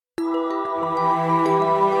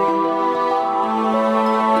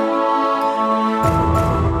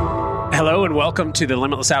and welcome to the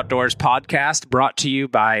Limitless Outdoors podcast brought to you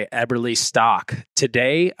by Eberly Stock.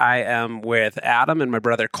 Today, I am with Adam and my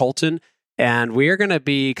brother Colton, and we are going to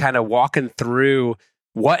be kind of walking through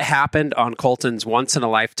what happened on Colton's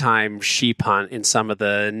once-in-a-lifetime sheep hunt in some of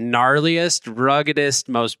the gnarliest, ruggedest,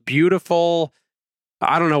 most beautiful,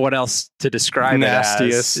 I don't know what else to describe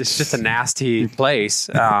Nastiest. it as. It's just a nasty place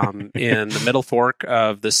in the Middle Fork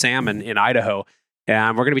of the Salmon in Idaho.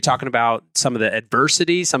 And we're going to be talking about some of the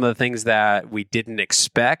adversity, some of the things that we didn't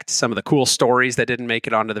expect, some of the cool stories that didn't make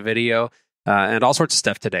it onto the video, and all sorts of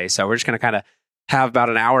stuff today. So we're just going to kind of have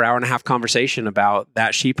about an hour and a half conversation about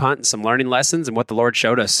that sheep hunt and some learning lessons and what the Lord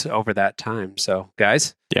showed us over that time. So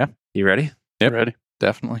guys, Yeah. You ready? Yep. Ready.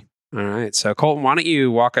 Definitely. All right. So Colton, why don't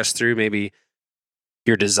you walk us through maybe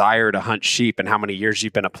your desire to hunt sheep and how many years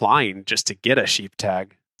you've been applying just to get a sheep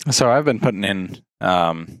tag? So I've been putting in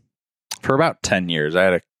for about 10 years. I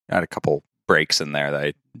had a couple breaks in there that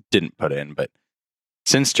I didn't put in, but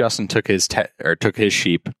since Justin took his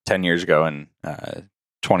sheep 10 years ago in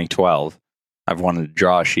 2012, I've wanted to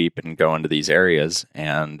draw a sheep and go into these areas,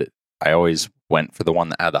 and I always went for the one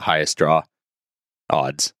that had the highest draw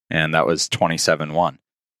odds, and that was 27-1.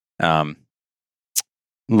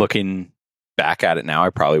 Looking back at it now,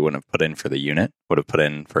 I probably wouldn't have put in for the unit, would have put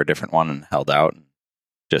in for a different one and held out and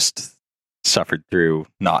just suffered through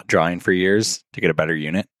not drawing for years to get a better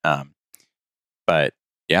unit. But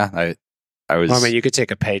yeah, I was... Well, I mean, you could take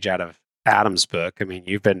a page out of Adam's book. I mean,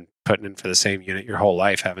 you've been putting in for the same unit your whole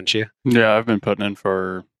life, haven't you? Yeah, I've been putting in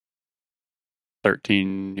for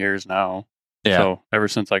 13 years now. Yeah. So ever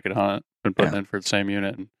since I could hunt, been putting in for the same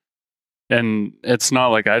unit. And it's not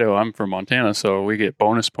like Idaho. I'm from Montana, so we get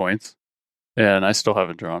bonus points. And I still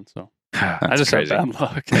haven't drawn, so I just crazy. have bad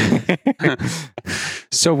luck.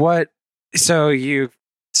 So you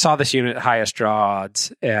saw this unit highest draw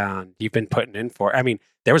odds and you've been putting in for, I mean,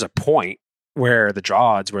 there was a point where the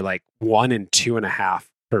draw odds were like 1 and 2.5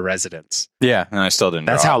 per residence. Yeah, and I still didn't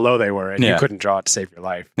That's draw. how low they were, and Yeah. you couldn't draw it to save your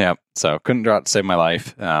life. Yeah, so couldn't draw it to save my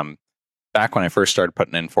life. Back when I first started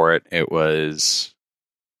putting in for it, it was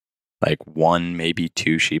like 1, maybe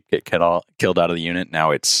 2 sheep get killed out of the unit.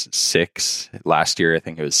 Now it's 6. Last year, I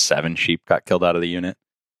think it was 7 sheep got killed out of the unit.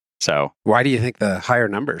 So Why do you think the higher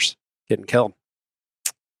numbers getting killed?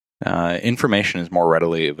 information is more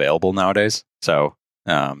readily available nowadays. So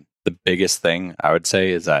the biggest thing I would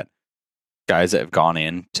say is that guys that have gone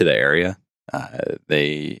into the area,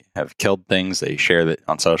 they have killed things. They share that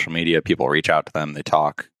on social media. People reach out to them. They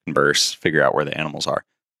talk, converse, figure out where the animals are.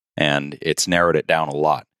 And it's narrowed it down a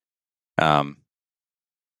lot.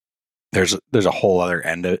 There's a whole other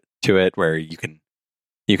end to it where you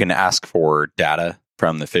can ask for data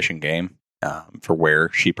from the Fish and Game for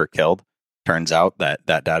where sheep are killed. Turns out that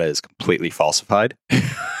data is completely falsified.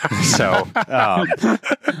 So, That's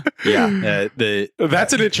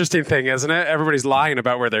an interesting thing, isn't it? Everybody's lying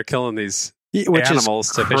about where they're killing these which animals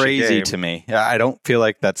is to Fish and crazy Game. to me. I don't feel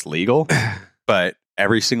like that's legal, but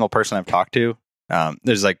every single person I've talked to,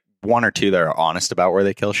 there's like 1 or 2 that are honest about where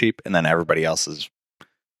they kill sheep, and then everybody else is.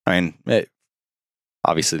 I mean,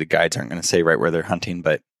 obviously the guides aren't going to say right where they're hunting,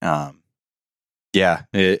 but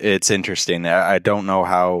it's interesting. I don't know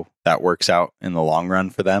how that works out in the long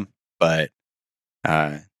run for them, but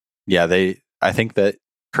I think that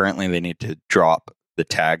currently they need to drop the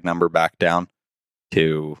tag number back down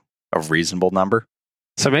to a reasonable number.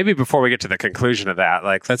 So maybe before we get to the conclusion of that,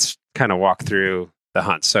 like let's kind of walk through the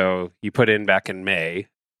hunt. So you put in back in May.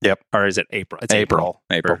 Yep. Or is it April? It's April.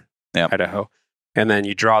 for Yep. Idaho. And then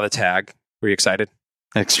you draw the tag. Were you excited?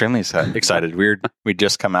 Extremely excited. We'd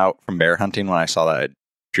just come out from bear hunting when I saw that I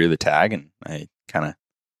drew the tag, and I kind of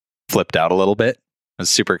flipped out a little bit. I was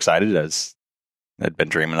super excited as I'd been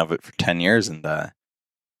dreaming of it for 10 years. And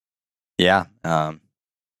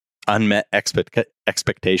unmet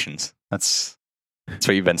expectations. That's what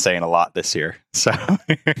you've been saying a lot this year. So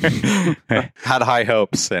had high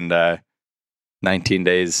hopes, and 19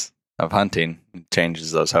 days of hunting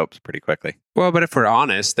changes those hopes pretty quickly. Well, but if we're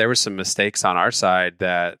honest, there were some mistakes on our side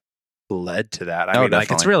that led to that. I mean, like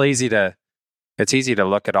it's definitely. real easy to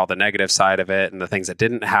look at all the negative side of it and the things that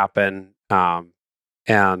didn't happen.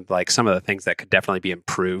 And like some of the things that could definitely be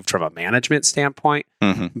improved from a management standpoint.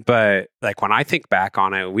 Mm-hmm. But like when I think back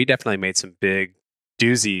on it, we definitely made some big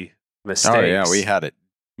doozy mistakes. Oh yeah, we had it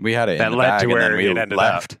that in the led bag, to and where then we it ended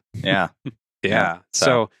left. up. Yeah. Yeah.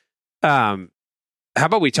 So, how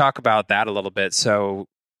about we talk about that a little bit? So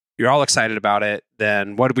you're all excited about it.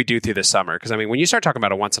 Then what did we do through the summer? Because I mean, when you start talking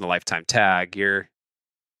about a once in a lifetime tag, you're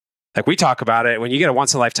like, we talk about it. When you get a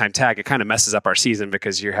once in a lifetime tag, it kind of messes up our season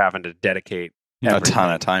because you're having to dedicate A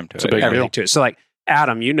ton of time to It's a it. big everything deal. to it. So like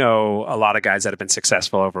Adam, you know a lot of guys that have been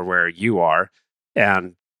successful over where you are,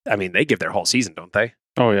 and I mean they give their whole season, don't they?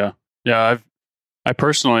 Oh yeah, yeah. I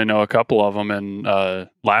personally know a couple of them, and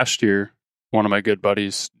last year one of my good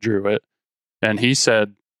buddies drew it, and he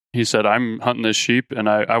said I'm hunting this sheep, and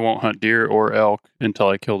I won't hunt deer or elk until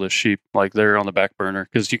I kill this sheep. Like they're on the back burner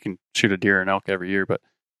because you can shoot a deer and elk every year, but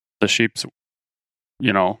the sheep's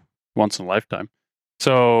once in a lifetime.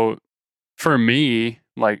 So for me,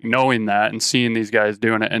 like knowing that and seeing these guys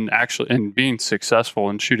doing it and being successful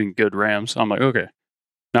and shooting good rams, I'm like, okay,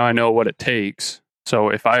 now I know what it takes. So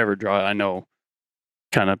if I ever draw it, I know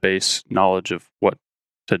kind of base knowledge of what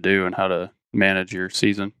to do and how to manage your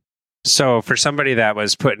season. So for somebody that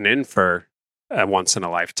was putting in for a once in a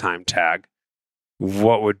lifetime tag,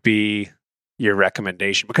 what would be your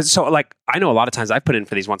recommendation? Because like I know a lot of times I put in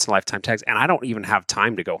for these once in a lifetime tags and I don't even have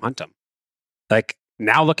time to go hunt them. Like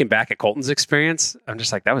now looking back at Colton's experience, I'm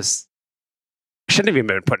just like, shouldn't have even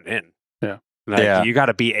been putting in. Yeah. Like you got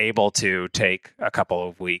to be able to take a couple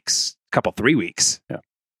of weeks, 3 weeks,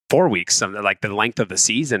 4 weeks, something like the length of the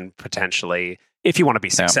season potentially, if you want to be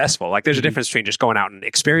successful. Like there's a difference between just going out and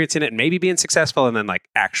experiencing it and maybe being successful and then like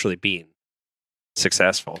actually being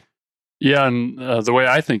successful. Yeah. And the way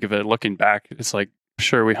I think of it, looking back, it's like,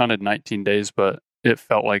 sure, we hunted 19 days, but it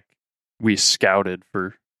felt like we scouted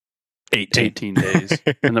for 18 days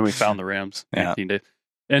and then we found the rams 18 days.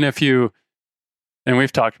 And and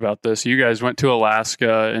we've talked about this, you guys went to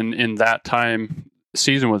Alaska and in that time the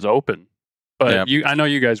season was open, but I know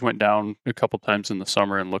you guys went down a couple times in the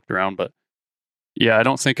summer and looked around, but I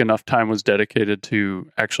don't think enough time was dedicated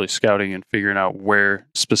to actually scouting and figuring out where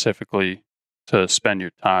specifically to spend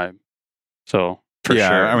your time. So for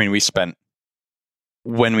sure. I mean,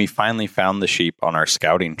 when we finally found the sheep on our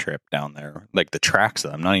scouting trip down there, like the tracks of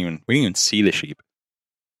them, we didn't even see the sheep.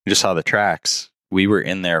 We just saw the tracks. We were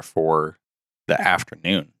in there for the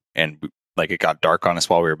afternoon and like it got dark on us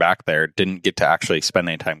while we were back there. Didn't get to actually spend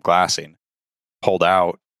any time glassing, pulled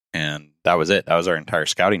out, and that was it. That was our entire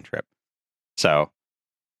scouting trip. So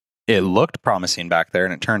it looked promising back there,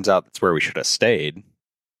 and it turns out that's where we should have stayed.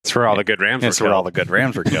 That's where all the good rams were killed. That's where all the good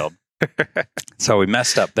rams were killed. So we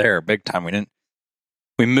messed up there big time.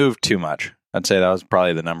 We moved too much. I'd say that was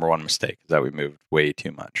probably the number one mistake, is that we moved way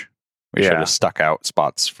too much. We should have stuck out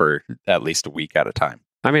spots for at least a week at a time.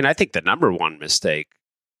 I mean, I think the number one mistake,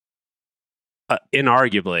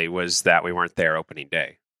 inarguably, was that we weren't there opening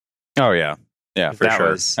day. Oh, yeah. Yeah, for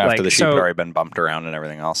sure. After the sheep had already been bumped around and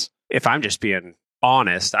everything else. If I'm just being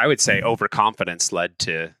honest, I would say overconfidence led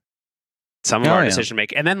to some of our decision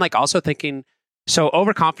making. And then like also thinking, so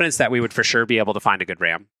overconfidence that we would for sure be able to find a good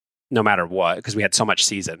ram no matter what, because we had so much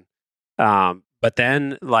season. But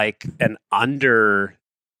then like an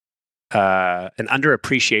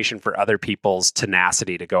underappreciation for other people's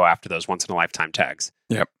tenacity to go after those once in a lifetime tags.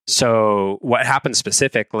 Yep. So what happened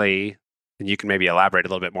specifically, and you can maybe elaborate a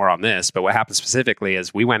little bit more on this, but what happened specifically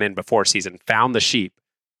is we went in before season, found the sheep,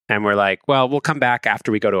 and we're like, well, we'll come back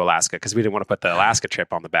after we go to Alaska because we didn't want to put the Alaska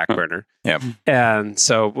trip on the back burner. Yep. And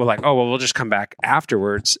so we're like, oh, well, we'll just come back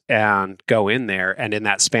afterwards and go in there. And in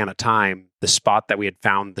that span of time, the spot that we had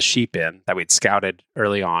found the sheep in, that we'd scouted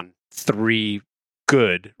early on, 3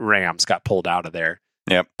 good rams got pulled out of there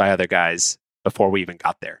by other guys before we even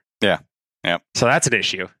got there. Yeah. Yep. So that's an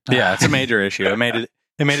issue. Yeah, it's a major issue. It made it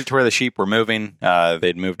to where the sheep were moving.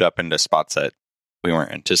 They'd moved up into spots that we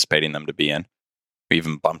weren't anticipating them to be in. We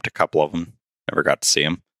even bumped a couple of them. Never got to see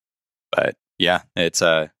them. But yeah, it's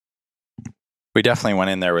we definitely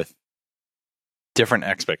went in there with different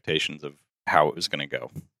expectations of how it was going to go,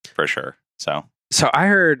 for sure. So I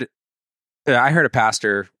heard a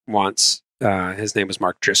pastor once. His name was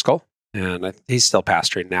Mark Driscoll, and he's still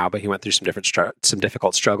pastoring now, but he went through some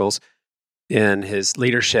difficult struggles in his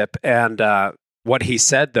leadership. And what he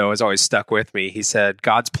said, though, has always stuck with me. He said,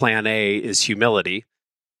 God's plan A is humility,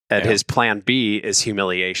 and his plan B is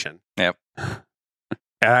humiliation. Yep. And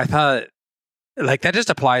I thought, like, that just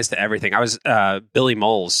applies to everything. I was Billy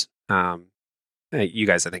Moles. You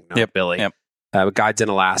guys, I think, know Billy. Yep. Guides in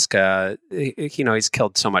Alaska. He's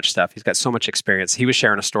killed so much stuff. He's got so much experience. He was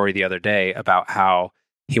sharing a story the other day about how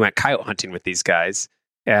he went coyote hunting with these guys,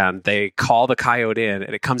 and they call the coyote in,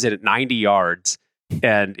 and it comes in at 90 yards,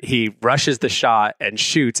 and he rushes the shot and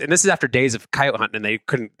shoots. And this is after days of coyote hunting, and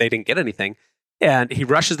they didn't get anything. And he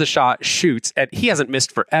rushes the shot, shoots, and he hasn't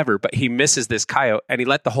missed forever, but he misses this coyote, and he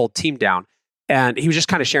let the whole team down. And he was just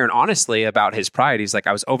kind of sharing honestly about his pride. He's like,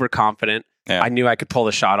 I was overconfident. Yeah. I knew I could pull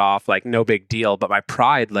the shot off, like no big deal, but my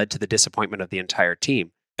pride led to the disappointment of the entire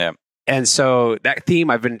team. Yeah. And so that theme,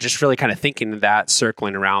 I've been just really kind of thinking of that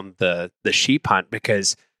circling around the sheep hunt,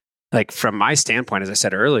 because like from my standpoint, as I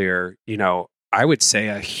said earlier, I would say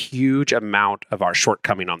a huge amount of our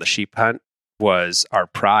shortcoming on the sheep hunt was our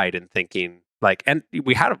pride in thinking like, and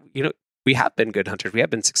we had, we have been good hunters. We have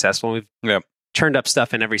been successful. We've turned up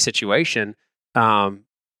stuff in every situation.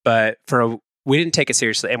 But we didn't take it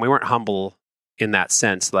seriously, and we weren't humble in that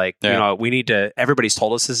sense. Like, we need to, everybody's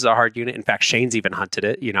told us this is a hard unit. In fact, Shane's even hunted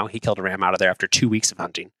it. He killed a ram out of there after 2 weeks of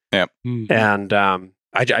hunting. Yep. Mm-hmm. And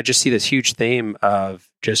I just see this huge theme of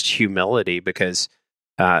just humility because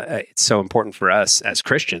it's so important for us as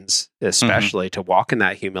Christians, especially to walk in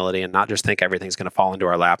that humility and not just think everything's going to fall into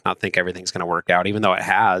our lap, not think everything's going to work out, even though it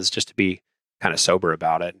has, just to be kind of sober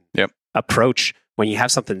about it. Yep. Approach when you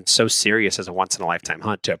have something so serious as a once in a lifetime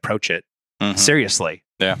hunt, to approach it seriously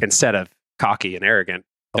instead of cocky and arrogant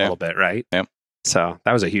a little bit. Right. Yep. So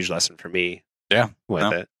that was a huge lesson for me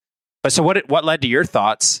with it. But so what led to your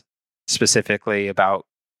thoughts specifically about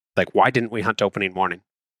like, why didn't we hunt opening morning?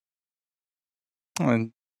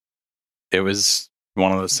 And it was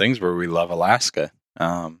one of those things where we love Alaska.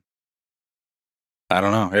 I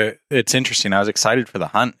don't know. It's interesting. I was excited for the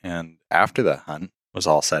hunt, and after the hunt was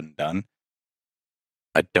all said and done,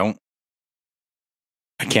 I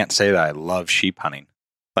can't say that I love sheep hunting.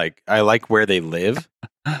 Like, I like where they live,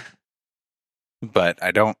 but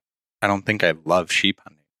I don't think I love sheep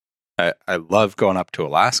hunting. I love going up to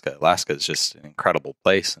Alaska. Alaska is just an incredible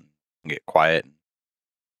place, and you get quiet and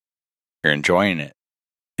you're enjoying it.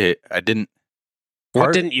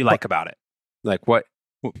 What didn't you like about it? Like what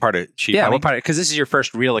part of sheep hunting? Yeah, what part? Because this is your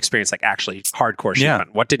first real experience, like actually hardcore sheep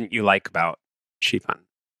hunting. What didn't you like about sheep hunting?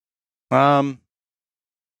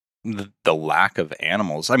 The lack of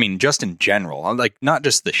animals. I mean, just in general, like not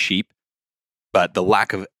just the sheep, but the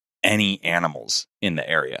lack of any animals in the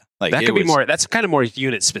area. Like that could be more. That's kind of more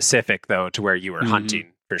unit specific, though, to where you were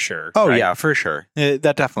hunting for sure. Oh yeah, for sure.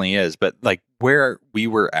 That definitely is. But like where we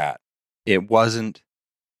were at, it wasn't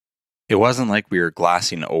like we were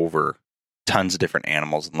glassing over tons of different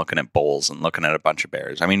animals and looking at bulls and looking at a bunch of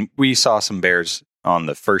bears. I mean, we saw some bears on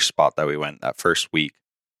the first spot that we went that first week,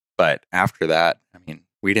 but after that, I mean,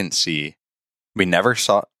 we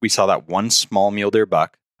saw that one small mule deer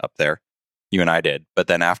buck up there. You and I did. But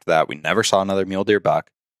then after that, we never saw another mule deer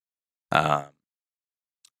buck.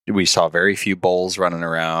 We saw very few bulls running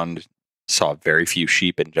around, saw very few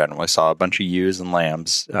sheep in general. I saw a bunch of ewes and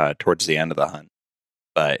lambs towards the end of the hunt.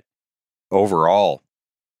 But overall,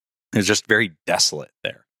 it was just very desolate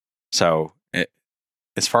there. So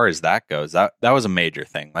as far as that goes, that was a major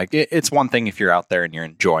thing. Like it's one thing if you're out there and you're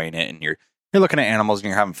enjoying it and you're looking at animals and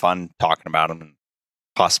you're having fun talking about them and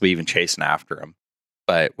possibly even chasing after them.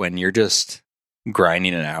 But when you're just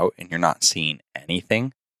grinding it out and you're not seeing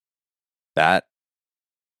anything, that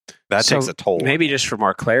takes a toll. Maybe just for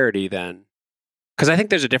more clarity then, because I think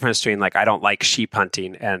there's a difference between like, I don't like sheep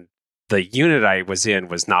hunting, and the unit I was in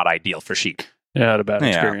was not ideal for sheep. Yeah, I had a bad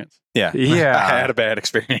experience. Yeah. I had a bad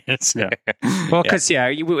experience. Yeah. Well, because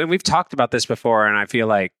and we've talked about this before, and I feel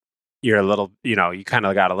like you're a little, you kind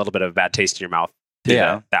of got a little bit of a bad taste in your mouth.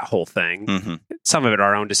 That whole thing. Mm-hmm. Some of it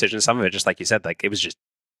our own decisions. Some of it, just like you said, like it was just,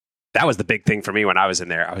 that was the big thing for me when I was in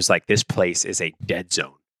there. I was like, this place is a dead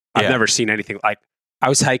zone. I've never seen anything like. I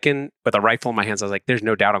was hiking with a rifle in my hands. I was like, there's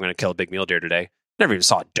no doubt I'm going to kill a big mule deer today. Never even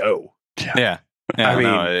saw a doe. Yeah. I mean,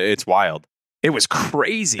 it's wild. It was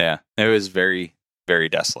crazy. Yeah. It was very, very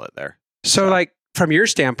desolate there. So like from your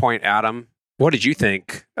standpoint, Adam, what did you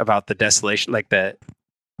think about the desolation, like the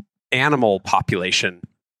animal population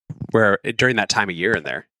where during that time of year in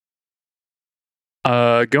there?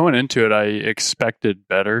 Going into it, I expected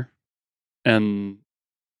better, and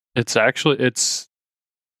it's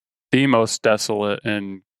the most desolate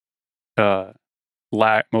and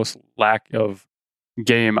most lack of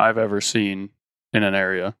game I've ever seen in an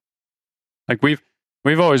area. Like we've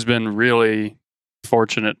always been really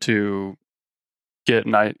fortunate to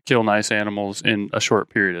kill nice animals in a short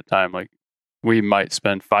period of time. Like we might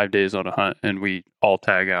spend 5 days on a hunt and we all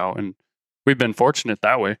tag out, and we've been fortunate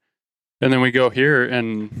that way. And then we go here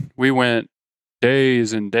and we went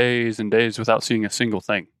days and days and days without seeing a single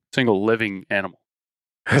living animal.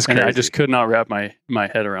 That's crazy. And I just could not wrap my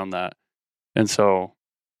head around that. And so,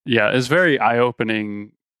 yeah, it's very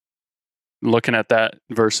eye-opening looking at that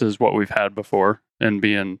versus what we've had before and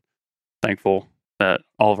being thankful that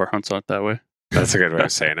all of our hunts aren't that way. That's a good way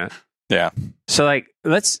of saying it. Yeah. So like,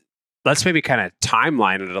 let's maybe kind of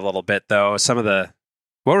timeline it a little bit though.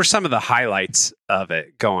 What were some of the highlights of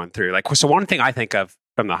it going through? Like, so one thing I think of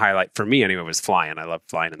from the highlight for me anyway was flying. I love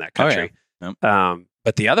flying in that country. Oh, yeah. Yep.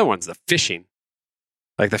 But the other one's the fishing.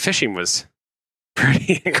 Like the fishing was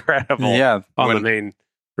pretty incredible on the main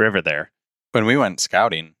river there. When we went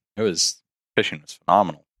scouting, fishing was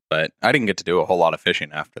phenomenal, but I didn't get to do a whole lot of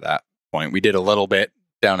fishing after that. point. We did a little bit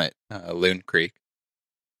down at Loon Creek.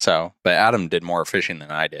 So, but Adam did more fishing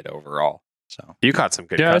than I did overall. So You caught some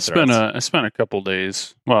good Yeah, cutthroats. I spent a couple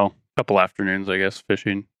days, well, a couple afternoons, I guess,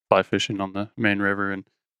 fly fishing on the main river, and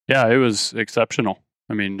yeah, it was exceptional.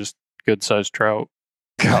 I mean, just good sized trout.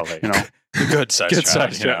 Golly. You know, good size. good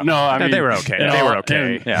sized trout. No, I Yeah, mean they were okay. They were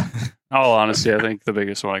okay. In Yeah. all honesty, I think the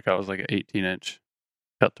biggest one I caught was like an 18-inch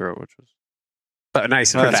cutthroat, which was But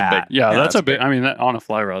nice and That's a fat. big- yeah, Yeah, that's that's a big. big. I mean, that, on a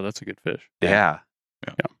fly rod, that's a good fish. Yeah.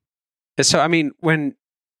 Yeah. So I mean, when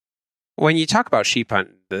you talk about sheep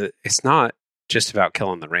hunting, it's not just about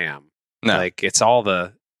killing the ram. No. Like it's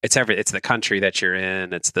the country that you're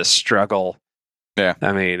in. It's the struggle. Yeah.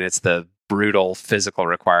 I mean, it's the brutal physical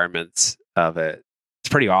requirements of it. It's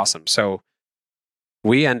pretty awesome. So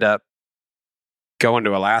we end up going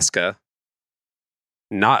to Alaska,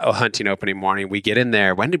 not a hunting opening morning. We get in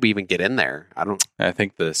there. When did we even get in there? I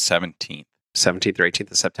think the 17th. 17th or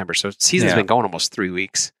 18th of September. So season's Yeah. been going almost 3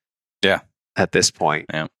 weeks. Yeah. At this point.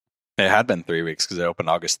 It had been 3 weeks because it opened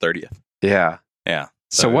August 30th. Yeah. Yeah.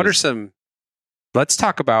 So it what are was- some, let's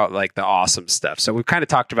talk about like the awesome stuff. So we've kind of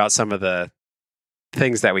talked about some of the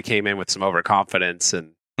things that we came in with some overconfidence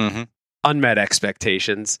and Mhm. unmet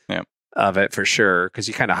expectations Yep. of it for sure. Cause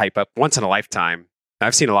you kind of hype up once in a lifetime.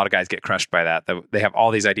 I've seen a lot of guys get crushed by that. They have all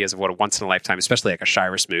these ideas of what a once in a lifetime, especially like a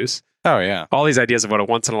Shiras moose, Oh, yeah. all these ideas of what a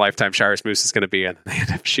once in a lifetime Shiras moose is going to be. And they end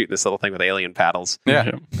up shooting this little thing with alien paddles Yeah.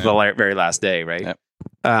 the very last day. Right. Yep.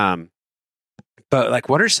 But like,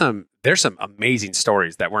 there's some amazing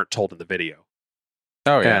stories that weren't told in the video.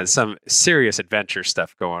 Oh, yeah. And some serious adventure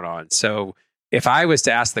stuff going on. So if I was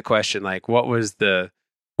to ask the question, like, what was the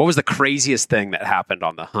craziest thing that happened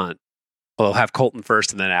on the hunt? Well, I'll have Colton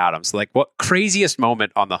first and then Adam. So like, what craziest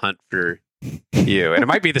moment on the hunt for you? And it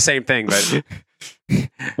might be the same thing, but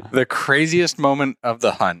The craziest moment of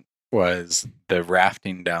the hunt was the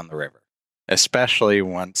rafting down the river, especially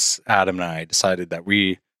once Adam and I decided that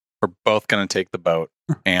we were both going to take the boat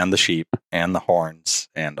and the sheep and the horns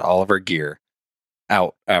and all of our gear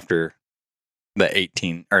out after the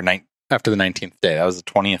 19th day. That was the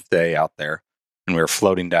 20th day out there, and we were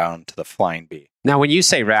floating down to the Flying Bee. now when you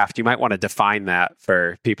say raft, you might want to define that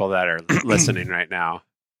for people that are listening right now.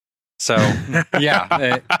 So,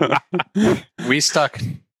 yeah, we stuck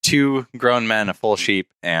 2 grown men, a full sheep,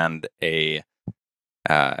 and a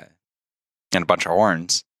bunch of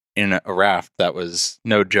horns in a raft that was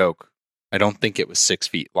no joke. I don't think it was 6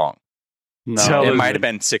 feet long. No, Tell It us- might have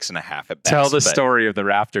been 6.5 at best. Tell the but- story of the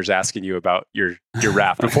rafters asking you about your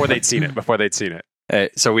raft before they'd seen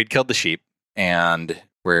it. So we'd killed the sheep, and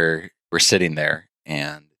we're sitting there,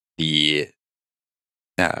 and we'd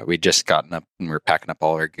just gotten up and we were packing up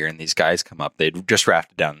all our gear, and these guys come up. They'd just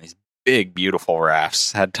rafted down these big, beautiful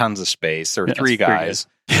rafts, had tons of space. There were Yeah, 3 it's pretty guys,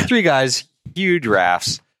 3 guys, huge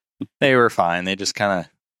rafts. They were fine. They just kind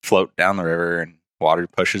of float down the river, and water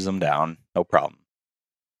pushes them down, no problem.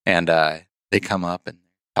 And they come up and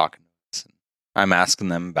talking to us, and I'm asking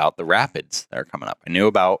them about the rapids that are coming up. I knew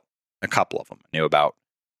about a couple of them. I knew about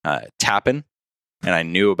Tappan, and I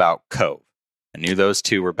knew about Cove. I knew those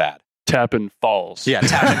 2 were bad. Tappan Falls. Yeah,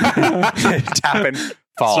 Tappan. Tappan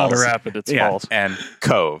Falls. It's not a rapid, it's Yeah, falls. and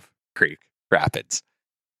Cove Creek Rapids.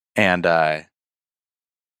 And I'm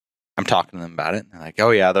talking to them about it. And they're like, oh,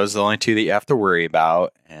 yeah, those are the only 2 that you have to worry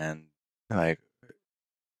about. And I'm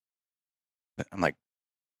like,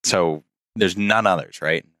 so there's none others,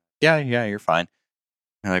 right? Yeah, you're fine.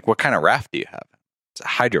 And they're like, what kind of raft do you have? It's a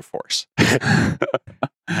Hydroforce.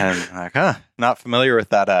 And I'm like, not familiar with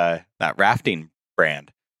that rafting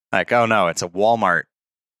brand. Like, oh no, it's a Walmart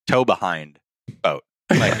tow behind boat.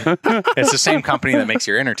 Like, it's the same company that makes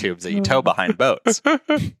your inner tubes that you tow behind boats.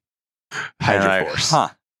 Hydroforce.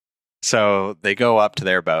 Like, So they go up to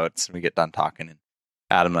their boats, and we get done talking, and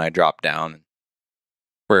Adam and I drop down, and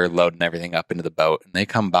we're loading everything up into the boat, and they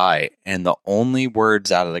come by, and the only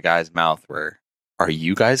words out of the guy's mouth were, "Are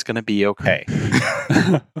you guys going to be okay?"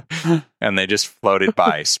 And they just floated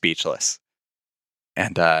by speechless.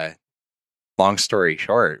 And long story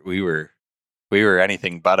short, we were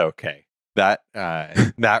anything but okay. That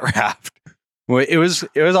raft, it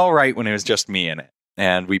was all right when it was just me in it,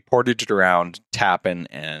 and we portaged around Tappan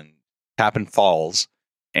Falls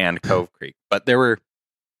and Cove Creek. But there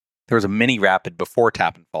was a mini rapid before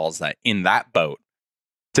Tappan Falls that in that boat.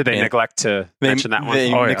 Did they neglect to mention that one?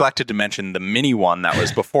 They Oh, yeah. neglected to mention the mini one that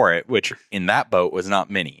was before it, which in that boat was not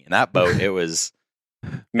mini. In that boat, it was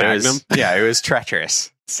Magnum? It was treacherous,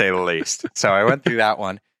 to say the least. So I went through that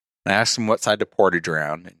one, and I asked him what side to portage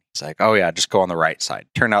around, and he's like, "Oh yeah, just go on the right side."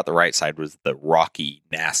 Turned out the right side was the rocky,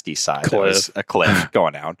 nasty side. It was a cliff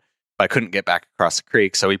going down. But I couldn't get back across the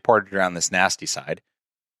creek, so we portaged around this nasty side.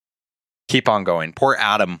 keep on going. Poor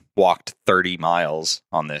Adam walked 30 miles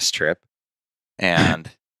on this trip. And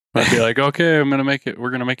I'd be like, okay, we're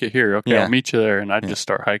going to make it here. Okay, Yeah. I'll meet you there. And I'd just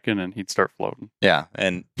start hiking and he'd start floating. yeah.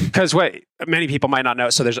 And Because many people might not know.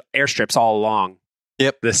 So there's airstrips all along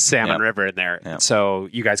the Salmon River in there. Yep. So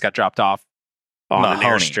you guys got dropped off on an Mahoney.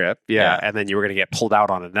 airstrip. Yeah. And then you were going to get pulled out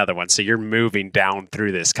on another one. So you're moving down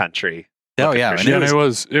through this country. oh, yeah. for And And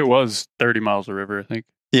it was 30 miles of river, I think,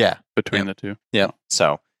 yeah. between the two. Yeah.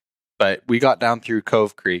 So, but we got down through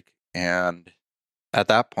Cove Creek. And at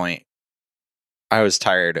that point, I was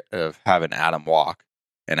tired of having Adam walk.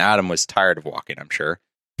 And Adam was tired of walking, I'm sure.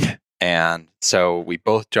 And so we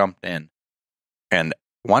both jumped in. And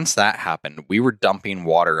once that happened, we were dumping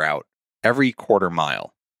water out every quarter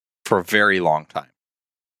mile for a very long time.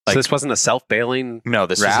 So this wasn't a self-bailing. No,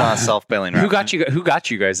 this raft? is not a self-bailing raft. Who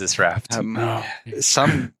got you guys this raft? Some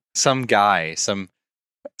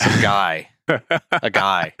guy, a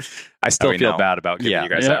guy. I still we feel know. bad about giving Yeah. you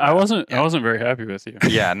guys Yeah, that. I wasn't very happy with you.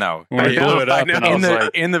 Yeah, no. When we blew it up, and I was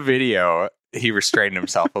like, In the video, he restrained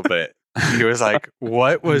himself a bit. He was like,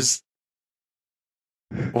 what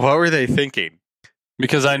were they thinking?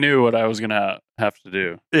 because I knew what I was going to have to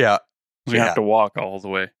do. Yeah. I was going to have to walk all the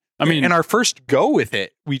way. I mean, in our first go with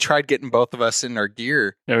it, we tried getting both of us in our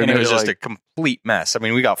gear, Yeah, we and it made was it just like- a complete mess. I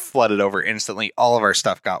mean, we got flooded over instantly. All of our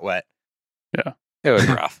stuff got wet. Yeah. It was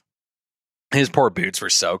rough. His poor boots were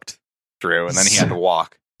soaked through, and then he had to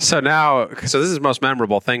walk. So this is the most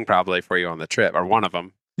memorable thing probably for you on the trip, or one of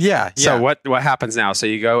them. Yeah. So what happens now? So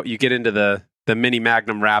you get into the mini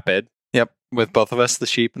Magnum Rapid. Yep, with both of us, the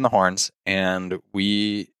sheep and the horns, and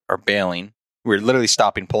we are bailing. We're literally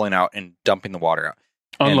stopping, pulling out, and dumping the water out.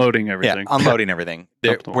 unloading everything. Yeah, unloading everything.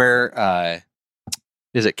 Dump the water. Where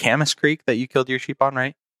is it Camas Creek that you killed your sheep on,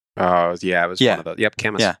 right? Oh, yeah, it was one of those. Yep,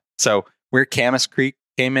 Camas. Yeah. So where Camas Creek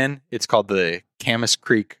came in, it's called the Camas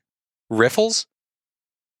Creek Riffles.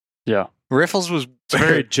 Yeah. Riffles was It's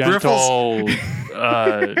very gentle.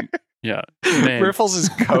 Yeah. name. Riffles is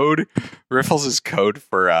code. Riffles is code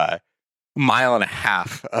for a mile and a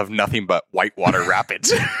half of nothing but whitewater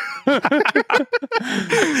rapids.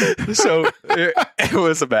 So it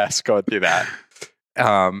was a mess going through that.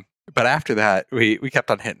 But after that, we kept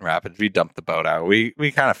on hitting rapids. We dumped the boat out. We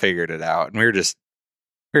kind of figured it out, and we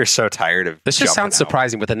were so tired of This just sounds jumping out.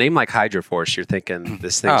 surprising. With a name like Hydroforce, you're thinking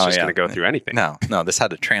this thing's just going to go through anything. No, this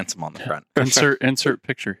had a transom on the front. Insert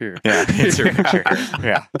picture here. Yeah, insert picture.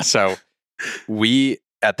 Yeah. So we,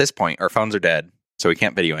 at this point, our phones are dead, so we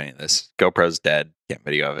can't video any of this. GoPro's dead, can't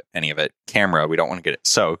video any of it. Camera, we don't want to get it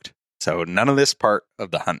soaked, so none of this part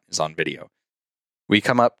of the hunt is on video. We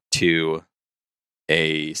come up to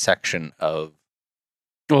a section of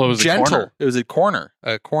Well, it was gentle. a corner. It was a corner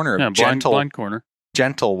of Blind corner.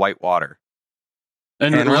 gentle white water,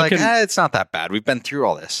 And, and we're like, looking- it's not that bad. We've been through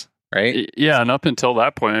all this, right? Yeah, and up until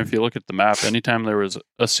that point, if you look at the map, anytime there was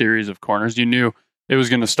a series of corners, you knew it was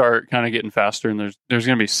going to start kind of getting faster, and there's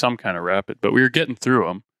going to be some kind of rapid. But we were getting through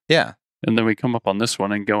them, Yeah. and then we come up on this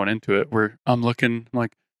one and going into it, where I'm like,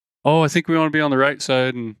 oh, I think we want to be on the right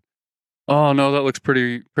side, and oh no, that looks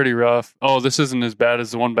pretty rough. Oh, this isn't as bad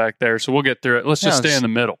as the one back there, so we'll get through it. Let's just stay in the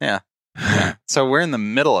middle. Yeah. So we're in the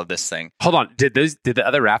middle of this thing. Hold on. Did the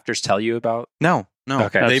other rafters tell you about? No. Okay. They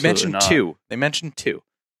Absolutely mentioned not. two. They mentioned two.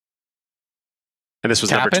 And this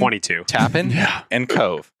was number Tappan? 22. Tappan Yeah. and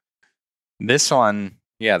Cove. This one,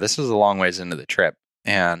 this was a long ways into the trip.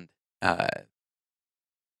 And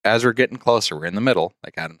as we're getting closer, we're in the middle,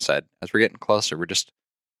 like Adam said. As we're getting closer,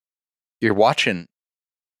 you're watching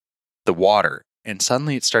the water, and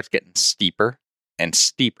suddenly it starts getting steeper and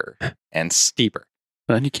steeper and steeper.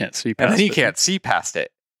 Then you can't see And past then you it. can't see past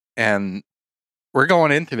it. And we're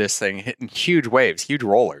going into this thing, hitting huge waves, huge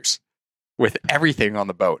rollers with everything on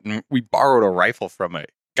the boat. And we borrowed a rifle from a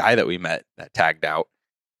guy that we met that tagged out.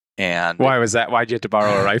 And Why was that? Why'd you have to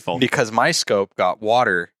borrow a rifle? because my scope got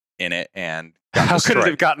water in it and got How could it destroyed.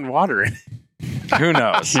 have gotten water in? Who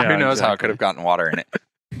knows? Yeah, Who knows how it exactly. could have gotten water in it?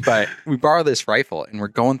 But we borrow this rifle and we're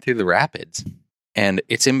going through the rapids, and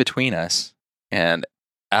it's in between us. And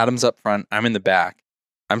Adam's up front. I'm in the back.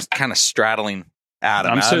 I'm kind of straddling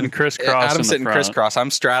Adam. I'm sitting crisscross. Adam's in the sitting front, crisscross. I'm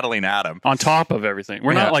straddling Adam. on top of everything.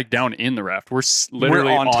 We're Yeah. not like down in the raft. We're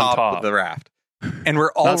literally We're on top of the raft, and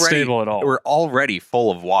we're Not already stable at all. we're already full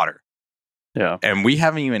of water, Yeah. and we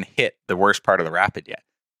haven't even hit the worst part of the rapid yet.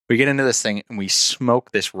 We get into this thing and we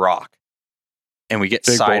smoke this rock, and we get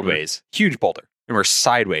Big boulder. sideways, huge boulder, and we're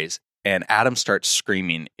sideways. And Adam starts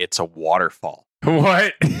screaming, "It's a waterfall!"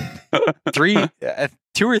 What? 2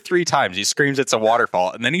 or 3 times he screams, "It's a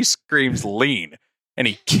waterfall," and then he screams, "Lean!" And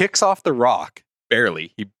he kicks off the rock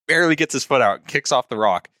barely. He barely gets his foot out, kicks off the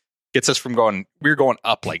rock, gets us from going. We were going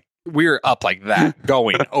up like we were up like that,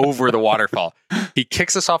 going over the waterfall. He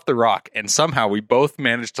kicks us off the rock, and somehow we both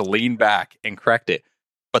managed to lean back and correct it.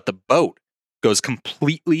 But the boat goes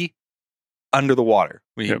completely under the water.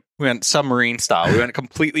 We went submarine style. We went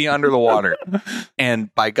completely under the water.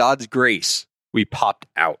 And by God's grace, we popped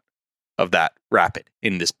out of that rapid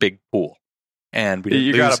in this big pool. And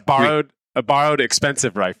we got a borrowed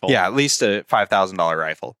expensive rifle. Yeah, at least a $5,000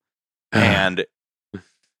 rifle. And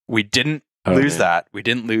we didn't lose that. We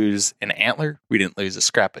didn't lose an antler. We didn't lose a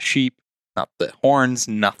scrap of sheep, not the horns,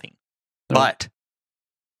 nothing. But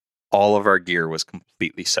all of our gear was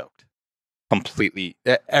completely soaked. Completely.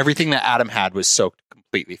 Everything that Adam had was soaked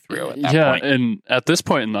completely through at that point. And at this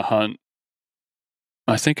point in the hunt,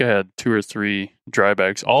 I think I had 2 or 3 dry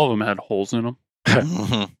bags. All of them had holes in them.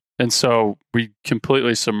 And so we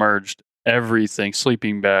completely submerged everything,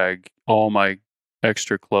 sleeping bag, all my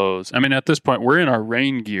extra clothes. I mean, at this point, we're in our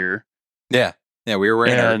rain gear. Yeah. Yeah, we were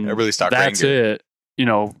wearing a really stock rain gear. That's it. You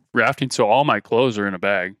know, rafting. So all my clothes are in a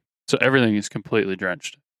bag. So everything is completely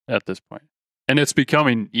drenched at this point. And it's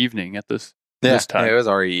becoming evening at this time. Yeah, it was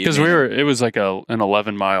already evening. Because it was like an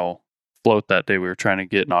 11-mile float that day we were trying to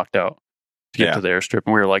get knocked out to get to the airstrip.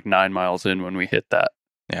 And we were like 9 miles in when we hit that.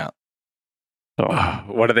 Yeah. So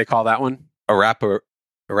what do they call that one? Arapaho.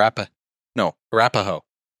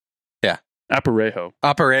 Yeah. Aparejo.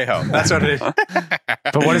 That's what it is.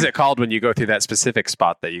 But what is it called when you go through that specific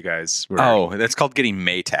spot that you guys were? Oh, that's called getting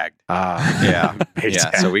May tagged. Yeah.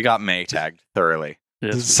 Yeah. So we got May tagged thoroughly.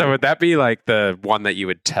 Yes. So would that be like the one that you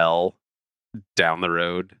would tell down the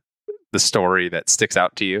road, the story that sticks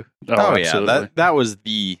out to you? Oh yeah. That was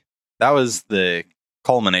the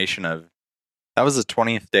culmination of, that was the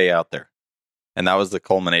 20th day out there. And that was the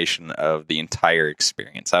culmination of the entire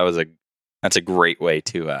experience. That's a great way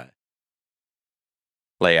to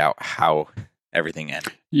lay out how everything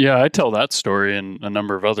ended. Yeah, I tell that story and a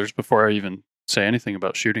number of others before I even say anything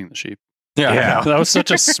about shooting the sheep. Yeah. That was such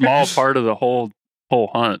a small part of the whole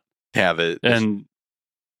hunt. Yeah, and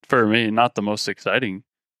for me, not the most exciting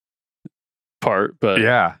part, but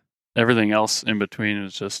everything else in between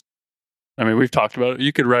is just, I mean, we've talked about it.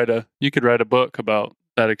 You could write a book about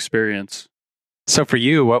that experience. So for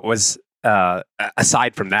you, what was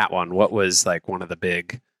aside from that one, what was like one of the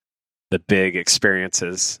big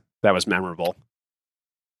experiences that was memorable?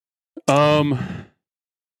 Mountain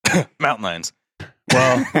lions.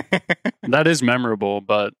 Well, that is memorable,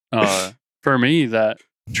 but for me, that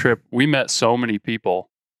trip, we met so many people,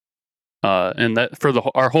 and that for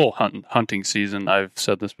our whole hunting season, I've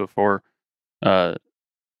said this before, it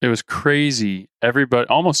was crazy.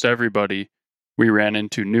 Almost everybody we ran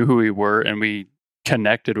into knew who we were, and we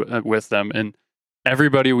connected with them, and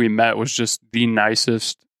everybody we met was just the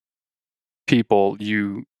nicest people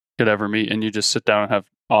you could ever meet, and you just sit down and have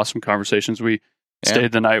awesome conversations. We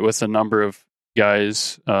stayed the night with a number of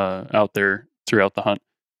guys out there throughout the hunt,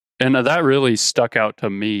 and that really stuck out to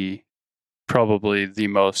me probably the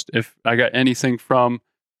most. If I got anything from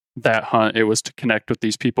that hunt, it was to connect with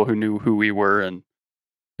these people who knew who we were,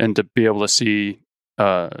 and to be able to see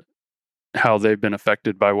how they've been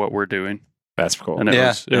affected by what we're doing. That's cool. And it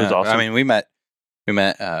was awesome. I mean, we met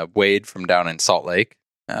Wade from down in Salt Lake.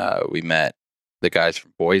 We met the guys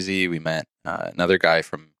from Boise. We met another guy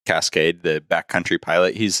from Cascade, the backcountry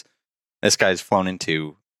pilot. This guy's flown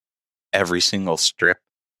into every single strip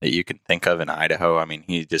that you can think of in Idaho. I mean,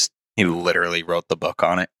 he literally wrote the book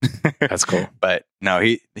on it. That's cool. But no,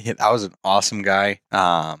 that was an awesome guy.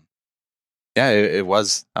 That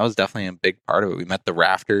was definitely a big part of it. We met the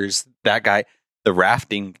rafters. That guy, the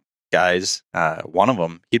rafting guys, one of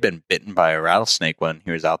them, he'd been bitten by a rattlesnake when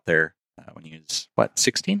he was out there when he was,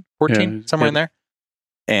 16, 14, somewhere in there.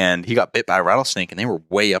 And he got bit by a rattlesnake, and they were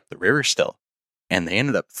way up the river still. And they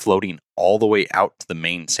ended up floating all the way out to the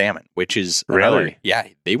main salmon, which is really?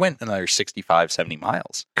 They went another 65, 70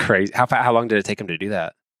 miles. Crazy. How long did it take him to do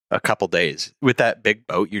that? A couple days. With that big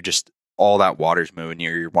boat, you're just, all that water's moving.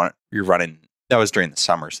 You're running. That was during the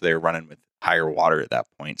summer, so they were running with higher water at that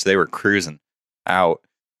point. So they were cruising out,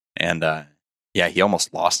 and he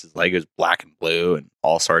almost lost his leg. It was black and blue and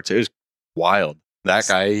all sorts. It was wild. That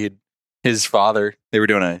guy, his father, they were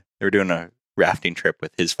doing a rafting trip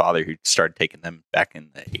with his father, who started taking them back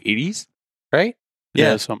in the 80s, right?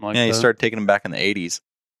 Yeah, something like that. Yeah, he started taking them back in the 80s,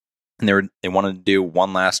 and they wanted to do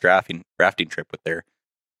one last rafting trip with their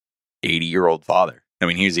 80-year-old father. I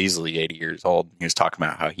mean, he was easily 80 years old. He was talking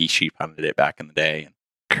about how he sheep hunted it back in the day. And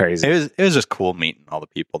crazy. It was just cool meeting all the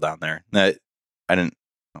people down there. I don't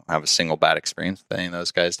have a single bad experience with any of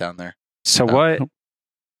those guys down there. So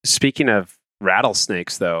speaking of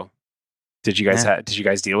rattlesnakes, though, did you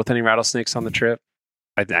guys deal with any rattlesnakes on the trip?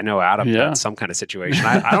 I know Adam had some kind of situation.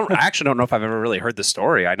 I actually don't know if I've ever really heard the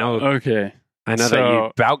story. I know that you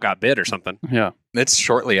about got bit or something. Yeah. It's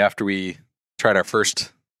shortly after we tried our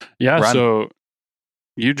first run. So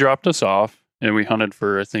you dropped us off and we hunted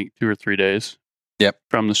for, I think, 2 or 3 days. Yep.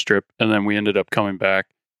 From the strip. And then we ended up coming back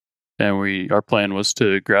and our plan was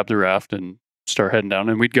to grab the raft and start heading down.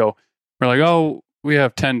 And we're like, oh, we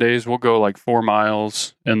have 10 days. We'll go like 4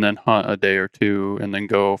 miles and then hunt a day or 2 and then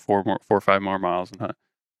go 4 or 5 more miles and hunt.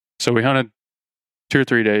 So we hunted 2 or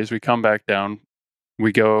 3 days. We come back down.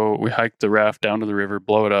 We hike the raft down to the river,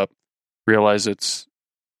 blow it up, realize it's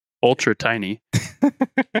ultra tiny.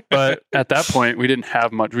 But at that point, we didn't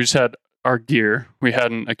have much. We just had our gear. We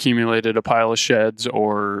hadn't accumulated a pile of sheds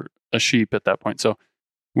or a sheep at that point. So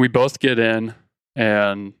we both get in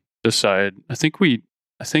and decide. I think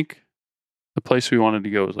the place we wanted to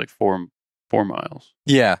go was like 4 miles.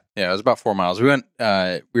 Yeah, it was about 4 miles. We went.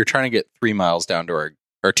 We were trying to get 3 miles down to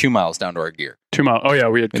our 2 miles down to our gear. 2 miles. Oh yeah,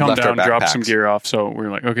 we had come down, dropped some gear off. So we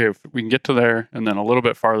were like, okay, if we can get to there, and then a little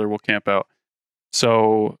bit farther, we'll camp out.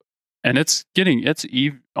 So, and it's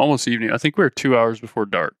almost evening. I think we were 2 hours before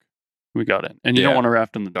dark. We got in, and you don't want to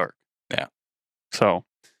raft in the dark. Yeah. So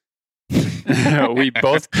we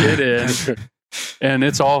both get in, and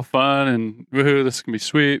it's all fun, and woohoo, this can be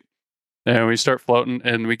sweet. And we start floating,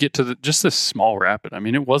 and we get to just this small rapid. I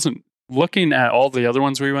mean, it wasn't, looking at all the other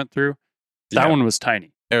ones we went through, that one was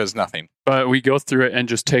tiny. It was nothing. But we go through it and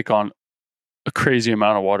just take on a crazy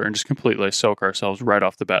amount of water and just completely soak ourselves right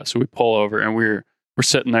off the bat. So we pull over, and we're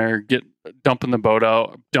sitting there, dumping the boat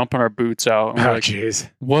out, dumping our boots out. And we're like, jeez.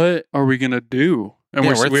 What are we going to do? And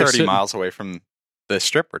we're 30 miles away from the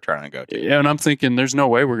strip we're trying to go to. Yeah, and I'm thinking, there's no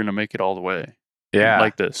way we're going to make it all the way. Yeah.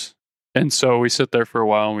 Like this. And so we sit there for a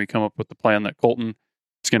while and we come up with the plan that Colton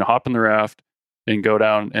is going to hop in the raft and go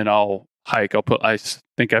down, and I'll hike. I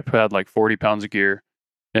think I had like 40 pounds of gear,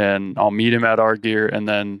 and I'll meet him at our gear and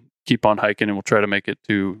then keep on hiking, and we'll try to make it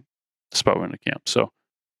to the spot we're going to camp. So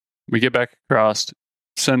we get back across,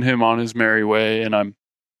 send him on his merry way, and I'm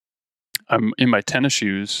in my tennis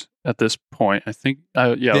shoes at this point. I think, I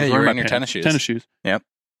was wearing your tennis shoes. Tennis shoes. Yep.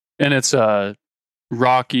 And it's a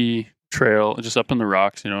rocky trail just up in the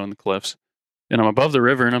rocks, in the cliffs. And I'm above the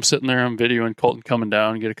river, and I'm sitting there, I'm videoing Colton coming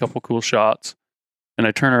down and get a couple cool shots. And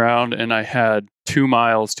I turn around, and I had 2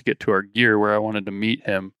 miles to get to our gear where I wanted to meet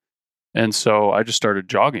him. And so I just started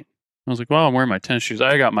jogging. I was like, well, I'm wearing my tennis shoes.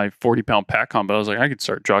 I got my 40-pound pack on, but I was like, I could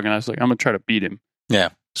start jogging. I was like, I'm going to try to beat him. Yeah.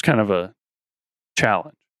 It's kind of a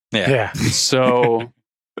challenge. Yeah. So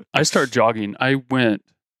I start jogging. I went,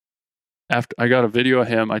 after I got a video of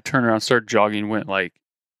him, I turned around, started jogging, went like,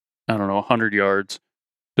 100 yards,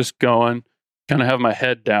 just going, kind of have my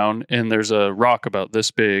head down, and there's a rock about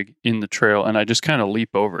this big in the trail, and I just kind of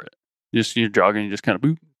leap over it. You're jogging, you just kind of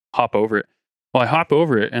boop, hop over it. Well, I hop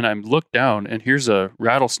over it, and I look down, and here's a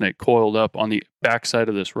rattlesnake coiled up on the backside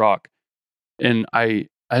of this rock. And I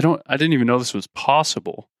didn't even know this was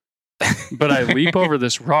possible. But I leap over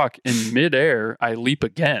this rock in midair. I leap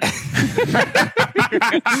again.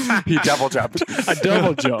 He double jumped. I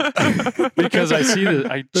double jumped because I see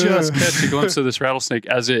that I just catch a glimpse of this rattlesnake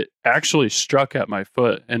as it actually struck at my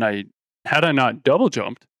foot. And had I not double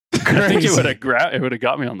jumped, I think it would have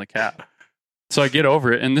got me on the cap. So I get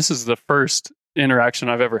over it, and this is the first interaction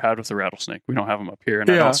I've ever had with a rattlesnake. We don't have them up here, and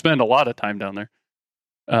I don't spend a lot of time down there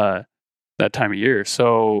that time of year.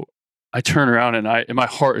 So I turn around, and my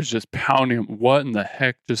heart is just pounding. What in the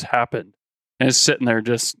heck just happened? And it's sitting there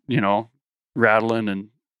just, rattling and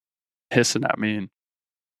hissing at me. And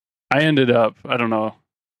I ended up, I don't know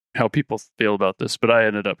how people feel about this, but I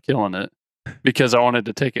ended up killing it because I wanted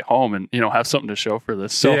to take it home and, have something to show for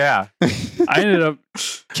this. So yeah. I ended up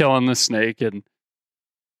killing the snake, and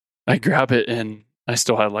I grab it, and I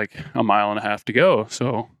still had like a mile and a half to go.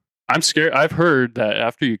 So I'm scared. I've heard that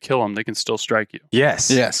after you kill them, they can still strike you.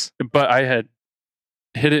 Yes. But I had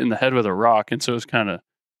hit it in the head with a rock. And so it was I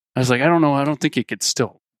was like, I don't know. I don't think it could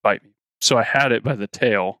still bite me. So I had it by the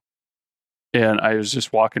tail, and I was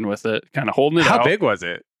just walking with it, kind of holding it out. How big was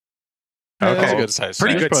it? Okay. It was a good size.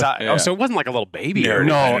 Pretty good size. Yeah. Oh, so it wasn't like a little baby.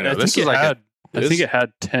 No, I think it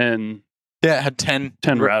had 10. Yeah, it had 10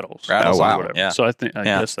 rattles. Oh, wow. Whatever. Yeah. So I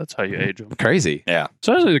guess that's how you age them. Crazy. Yeah.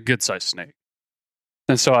 So it was a good sized snake.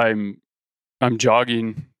 And so I'm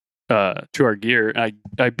jogging to our gear, and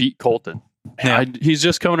I beat Colton. Yeah. He's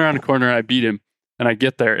just coming around the corner, and I beat him. And I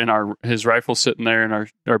get there, and his rifle's sitting there, and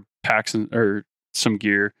our packs or some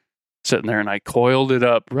gear sitting there, and I coiled it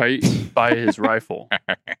up right by his rifle.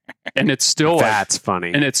 And it's still that's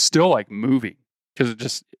funny. And it's still like moving because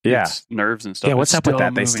it's nerves and stuff. Yeah, what's up with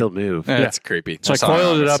that? Moving. They still move. Yeah, that's creepy. So I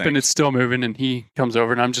coiled it up, and it's still moving, and he comes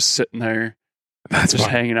over, and I'm just sitting there That's just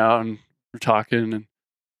fun. hanging out and we're talking. And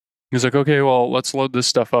he's like, okay, well, let's load this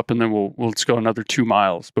stuff up and then let's go another 2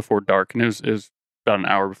 miles before dark. And it was about an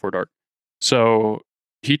hour before dark. So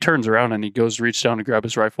he turns around and he goes to reach down to grab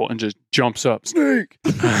his rifle and just jumps up. Snake!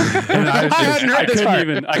 And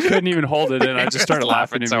I couldn't even hold it, and I just started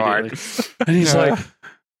laughing so immediately. And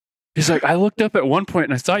he's like, I looked up at one point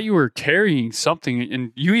and I thought you were carrying something,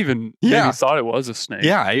 and you even maybe thought it was a snake.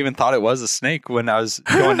 Yeah, I even thought it was a snake when I was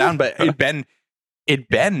going down, but it'd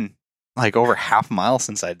been like over half a mile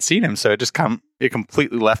since I'd seen him, so it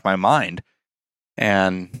completely left my mind.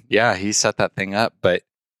 And yeah, he set that thing up, but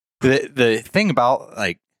the thing about,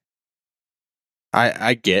 like,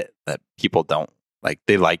 I get that people don't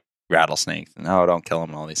they like rattlesnakes and don't kill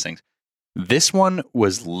them and all these things. This one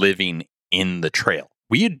was living in the trail.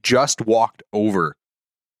 We had just walked over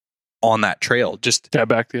on that trail,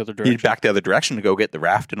 back the other direction to go get the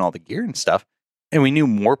raft and all the gear and stuff. And we knew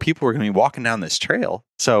more people were going to be walking down this trail.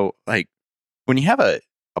 So, like, when you have a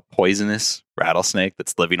poisonous rattlesnake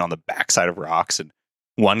that's living on the backside of rocks and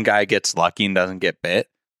one guy gets lucky and doesn't get bit,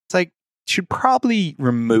 it's like, you should probably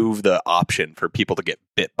remove the option for people to get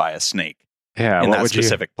bit by a snake. Yeah, in that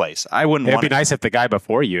specific place. I wouldn't want It'd be nice if the guy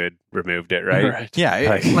before you had removed it, right? Right.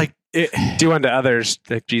 Yeah, do unto others,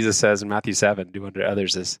 like Jesus says in Matthew 7, do unto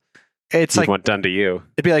others as it's you like want done to you.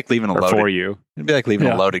 It'd be like leaving a or loaded for you. It'd be like leaving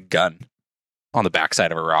a loaded gun on the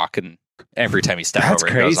backside of a rock, and every time you step That's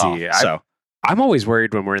over, crazy. it goes off. So I'm always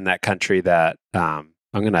worried when we're in that country that I'm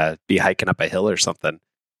going to be hiking up a hill or something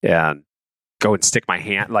and go and stick my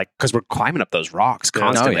hand, because we're climbing up those rocks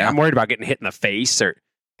constantly. yeah. I'm worried about getting hit in the face, or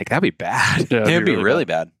that'd be bad. Yeah, it'd be really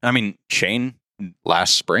bad. I mean, Shane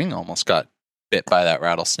last spring almost got bit by that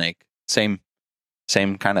rattlesnake. Same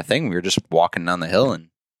kind of thing. We were just walking down the hill and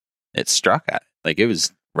it struck at it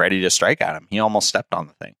was ready to strike at him. He almost stepped on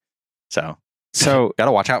the thing. So got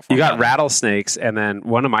to watch out for you him. got rattlesnakes, and then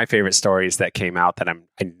one of my favorite stories that came out that I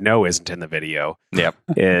know isn't in the video. Yep.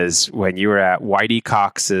 Is when you were at Whitey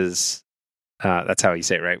Cox's. That's how you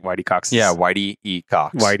say it, right? Whitey Cox's. Yeah, Whitey E.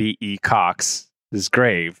 Cox. Whitey E. Cox's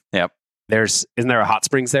grave. Yep. Isn't there a hot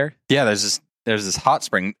springs there? Yeah, there's this hot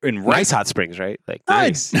spring in nice hot springs, right?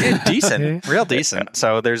 Nice, decent, real decent.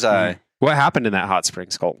 So there's what happened in that hot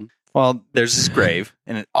springs, Colton? Well, there's this grave,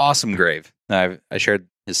 and an awesome grave. I shared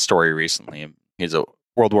his story recently. He's a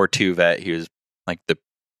World War II vet. He was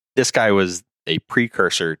this guy was a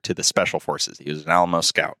precursor to the Special Forces. He was an Alamo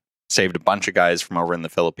Scout. Saved a bunch of guys from over in the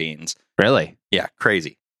Philippines. Really? Yeah,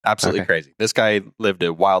 crazy. Absolutely crazy. This guy lived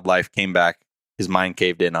a wild life, came back, his mind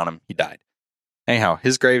caved in on him, he died. Anyhow,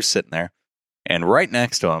 his grave's sitting there, and right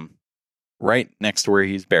next to him, right next to where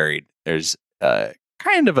he's buried, there's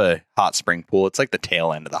kind of a hot spring pool. It's like the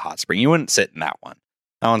tail end of the hot spring. You wouldn't sit in that one.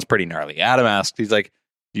 That one's pretty gnarly. Adam asked, he's like,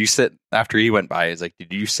 you sit, after he went by, he's like,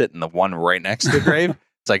 did you sit in the one right next to the grave?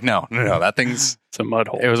 It's like, no, that thing's... It's a mud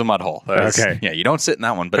hole. It was a mud hole. Okay. Yeah, you don't sit in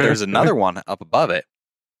that one, but there's another one up above it,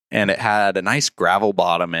 and it had a nice gravel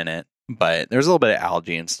bottom in it, but there's a little bit of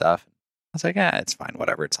algae and stuff. I was like, it's fine,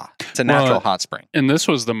 whatever. It's hot. It's a natural hot spring. And this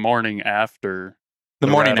was the morning after the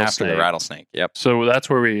morning after the rattlesnake. Yep. So that's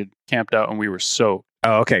where we camped out, and we were soaked.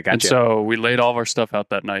 Oh, okay, gotcha. And so we laid all of our stuff out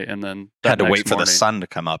that night, and then had to wait for the sun to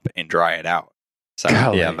come up and dry it out. So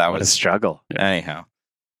Golly, yeah, that was a struggle. Anyhow,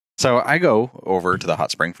 so I go over to the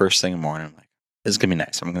hot spring first thing in the morning. I'm like, this is gonna be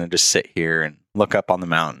nice. I'm gonna just sit here and look up on the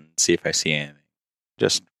mountain, see if I see anything.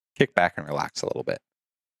 Just kick back and relax a little bit.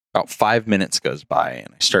 About 5 minutes goes by,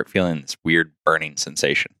 and I start feeling this weird burning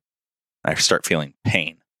sensation. I start feeling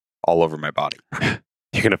pain all over my body.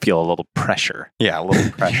 You're gonna feel a little pressure. Yeah, a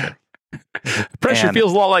little pressure. Pressure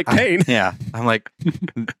feels a lot like pain. Yeah, I'm like,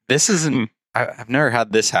 this isn't. I've never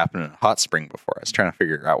had this happen in a hot spring before. I was trying to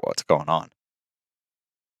figure out what's going on.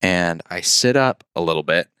 And I sit up a little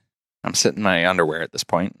bit. I'm sitting in my underwear at this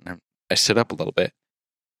point. I sit up a little bit.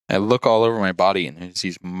 I look all over my body, and there's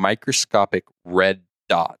these microscopic red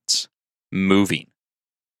dots moving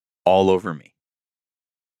all over me.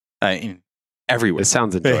 Everywhere. It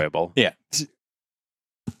sounds enjoyable. Yeah.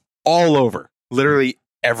 All over. Literally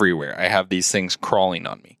everywhere. I have these things crawling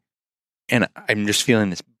on me. And I'm just feeling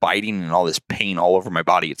this biting and all this pain all over my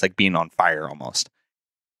body. It's like being on fire almost.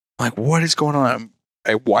 I'm like, what is going on?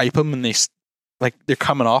 I wipe them, and they're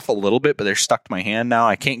coming off a little bit, but they're stuck to my hand now.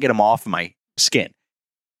 I can't get them off of my skin.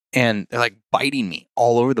 And they're like biting me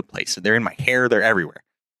all over the place. They're in my hair. They're everywhere.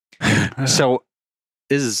 So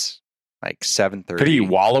this is like 7:30. Are you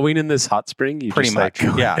wallowing in this hot spring? Pretty much.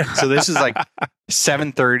 Yeah. So this is like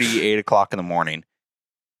 7:30, 8 o'clock in the morning.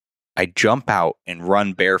 I jump out and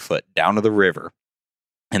run barefoot down to the river.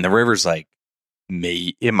 And the river's like,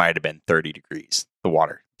 it might have been 30 degrees, the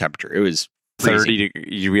water temperature. It was freezing.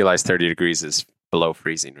 30. You realize 30 degrees is below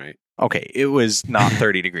freezing, right? Okay, it was not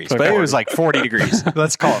 30 degrees, but it was like 40 degrees.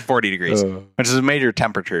 Let's call it 40 degrees, which is a major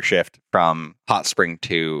temperature shift from hot spring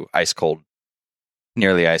to ice cold,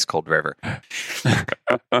 nearly ice cold river.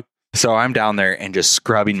 So I'm down there and just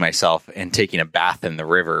scrubbing myself and taking a bath in the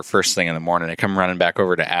river first thing in the morning. I come running back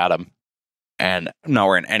over to Adam, and I'm not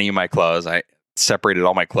wearing any of my clothes. I separated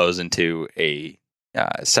all my clothes into a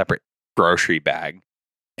separate grocery bag,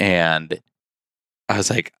 and I was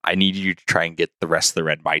like, I need you to try and get the rest of the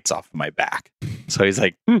red mites off of my back. So he's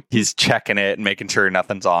like, he's checking it and making sure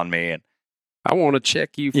nothing's on me. And I want to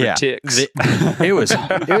check you for ticks. It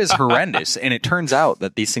was horrendous. And it turns out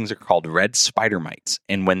that these things are called red spider mites.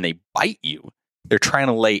 And when they bite you, they're trying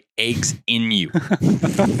to lay eggs in you.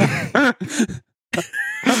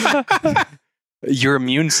 Your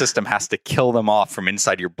immune system has to kill them off from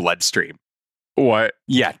inside your bloodstream. What?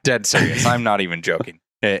 Yeah, dead serious. I'm not even joking.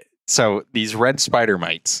 So these red spider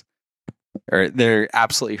mites, they're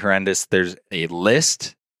absolutely horrendous. There's a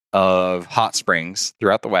list of hot springs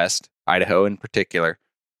throughout the West, Idaho in particular.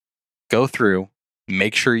 Go through,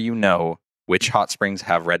 make sure you know which hot springs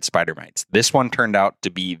have red spider mites. This one turned out to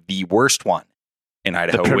be the worst one in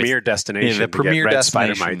Idaho. The premier destination. The premier red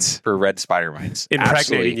destination spider mites. for red spider mites.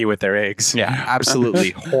 Impregnating you with their eggs. Yeah,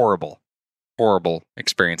 absolutely horrible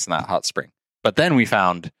experience in that hot spring. But then we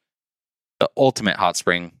found the ultimate hot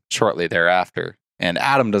spring shortly thereafter. And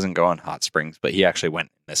Adam doesn't go on hot springs, but he actually went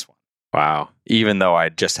in this one. Wow. Even though I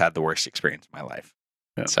just had the worst experience of my life.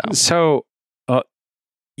 Yeah. So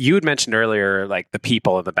you had mentioned earlier, like the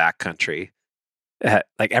people in the backcountry.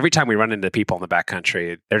 Like every time we run into people in the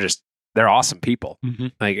backcountry, they're awesome people. Mm-hmm.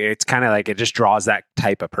 Like it's kind of like it just draws that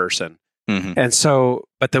type of person. Mm-hmm. And so,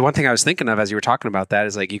 but the one thing I was thinking of as you were talking about that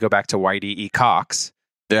is like you go back to Whitey E. Cox.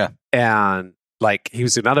 Yeah. And like he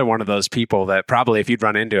was another one of those people that probably if you'd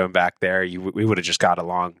run into him back there, we would have just got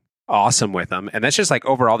along awesome with him. And that's just like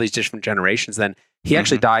over all these different generations. Then he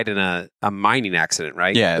actually died in a mining accident,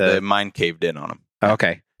 right? Yeah, the mine caved in on him.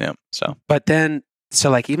 Okay. Yeah. So, but then, so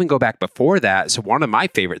like even go back before that. So one of my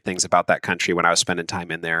favorite things about that country when I was spending time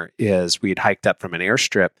in there is we'd hiked up from an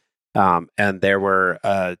airstrip, and there were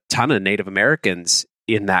a ton of Native Americans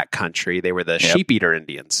in that country. They were the sheep eater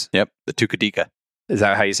Indians. Yep. The Tukadika. Is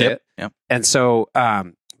that how you say it? Yep. And so,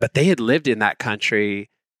 but they had lived in that country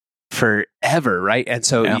forever, right? And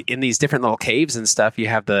so in these different little caves and stuff, you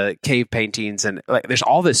have the cave paintings and like there's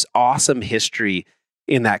all this awesome history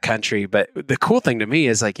in that country. But the cool thing to me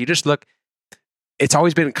is like you just look, it's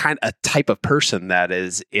always been kind of a type of person that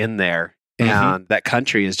is in there. And that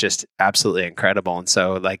country is just absolutely incredible. And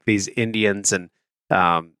so like these Indians and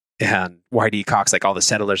Whitey Cox, like all the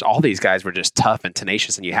settlers, all these guys were just tough and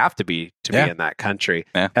tenacious, and you have to be in that country.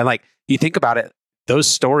 Yeah. And like you think about it, those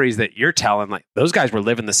stories that you're telling, like those guys were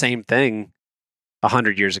living the same thing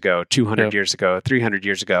 100 years ago, 200 years ago, 300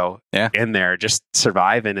 years ago, in there, just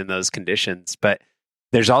surviving in those conditions. But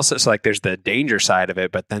there's also like there's the danger side of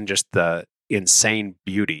it, but then just the insane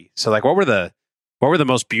beauty. So like, what were the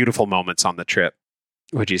most beautiful moments on the trip?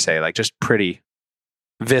 Would you say like just pretty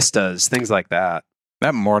vistas, things like that?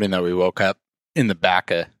 That morning that we woke up in the back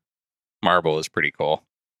of Marble is pretty cool.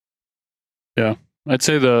 Yeah. I'd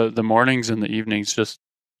say the mornings and the evenings just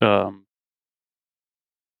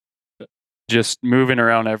moving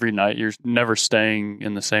around every night. You're never staying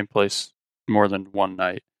in the same place more than one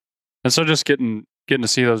night. And so just getting to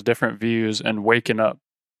see those different views and waking up,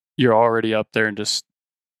 you're already up there and just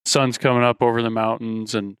sun's coming up over the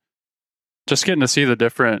mountains and just getting to see the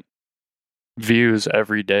different views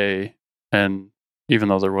every day. And even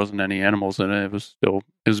though there wasn't any animals in it, it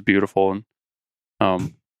was beautiful.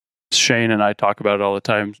 And Shane and I talk about it all the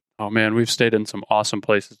time. Oh man, we've stayed in some awesome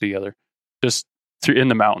places together, just in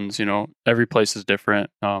the mountains. You know, every place is different.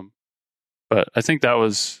 But I think that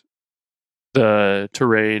was the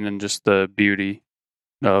terrain and just the beauty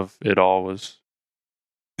of it all was,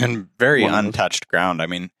 and very untouched ground. I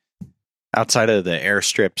mean, outside of the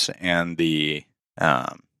airstrips and the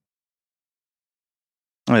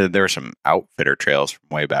there were some outfitter trails from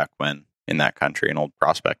way back when in that country and old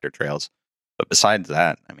prospector trails. But besides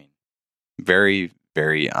that, I mean, very,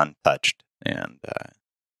 very untouched and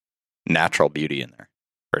natural beauty in there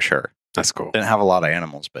for sure. That's cool. Didn't have a lot of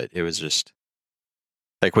animals, but it was just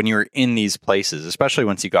like when you were in these places, especially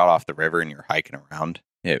once you got off the river and you're hiking around,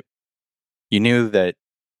 you knew that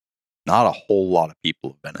not a whole lot of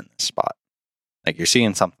people have been in this spot. Like you're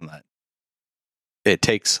seeing something that it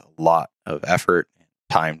takes a lot of effort and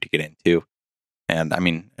time to get into. And I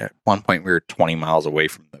mean, at one point we were 20 miles away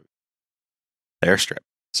from the airstrip.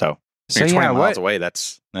 So you're 20 miles away,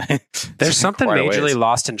 that's there's something majorly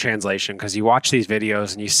lost in translation because you watch these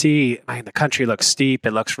videos and you see, man, the country looks steep,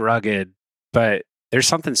 it looks rugged, but there's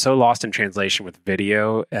something so lost in translation with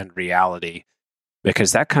video and reality,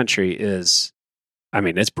 because that country is, I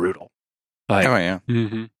mean, it's brutal. Like, Oh yeah.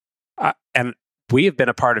 Mm-hmm. And we have been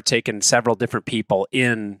a part of taking several different people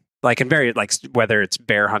in very, like, whether it's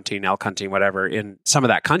bear hunting, elk hunting, whatever, in some of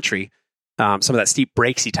that country, some of that steep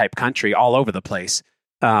breaksy type country all over the place.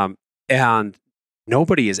 And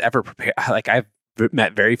nobody is ever prepared. Like, I've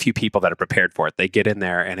met very few people that are prepared for it. They get in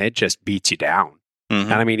there and it just beats you down.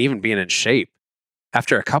 Mm-hmm. And I mean, even being in shape,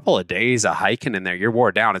 after a couple of days of hiking in there, you're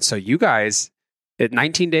wore down. And so you guys, at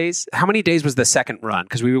 19 days, how many days was the second run?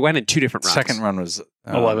 Because we went in 2 different runs. Second run was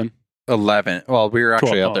 11. 11. Well, we were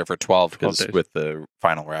actually 12, out there for 12 12 because days. with the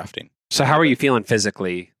final rafting. So how are you feeling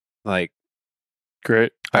physically? Like,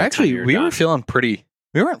 Great. by the time Actually, you're we done? were feeling pretty.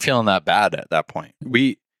 We weren't feeling that bad at that point.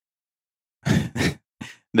 We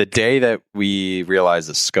the day that we realized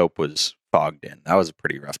the scope was fogged in, that was a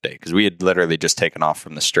pretty rough day because we had literally just taken off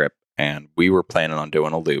from the strip and we were planning on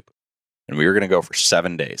doing a loop, and we were going to go for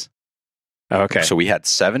 7 days. Okay. So we had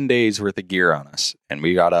 7 days worth of gear on us, and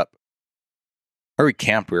we got up where we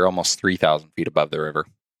camped. We were almost 3,000 feet above the river,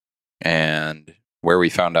 and where we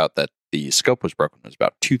found out that the scope was broken was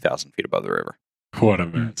about 2,000 feet above the river. What a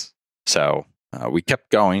mess. So we kept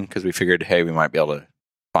going because we figured, hey, we might be able to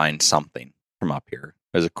find something from up here.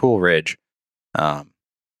 It was a cool ridge.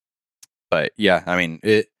 But yeah, I mean,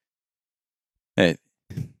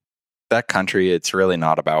 that country, it's really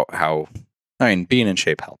not about how, I mean, being in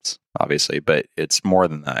shape helps, obviously, but it's more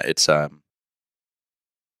than that. It's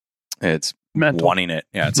Mental. wanting it.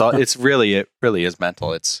 Yeah. It really is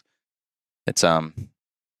mental. It's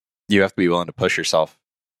you have to be willing to push yourself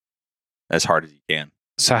as hard as you can.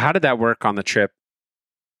 So how did that work on the trip?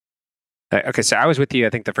 Okay, so I was with you, I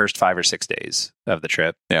think, the first 5 or 6 days of the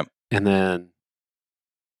trip. Yep. And then,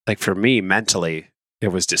 like, for me, mentally, it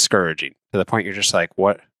was discouraging to the point you're just like,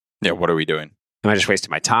 what? Yeah. What are we doing? Am I just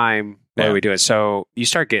wasting my time? What are we doing? So you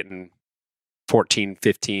start getting 14,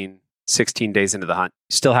 15, 16 days into the hunt.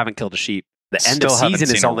 You still haven't killed a sheep. The end of Still haven't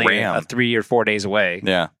season is seen a only ram. 3 or 4 days away.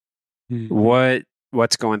 Yeah.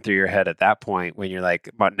 What's going through your head at that point when you're like,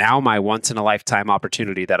 but now my once in a lifetime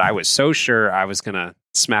opportunity that I was so sure I was going to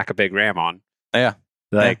smack a big ram on. Yeah.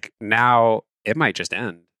 Like, now it might just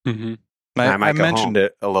end. Mm-hmm. I might I go mentioned home.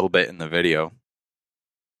 it a little bit in the video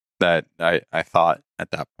that I thought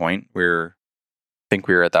at that point I think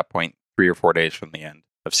we were at that point 3 or 4 days from the end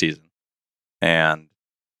of season, and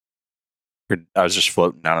I was just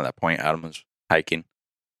floating down at that point. Adam was hiking. I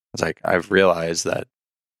was like, I've realized that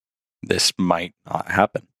this might not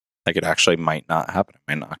happen. Like, it actually might not happen.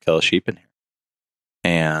 I might not kill a sheep in here.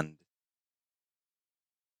 And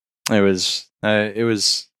it was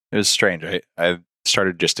strange. I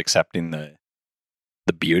started just accepting the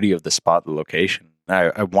beauty of the spot, the location.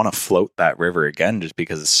 I want to float that river again just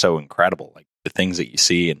because it's so incredible. Like, the things that you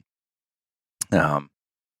see, and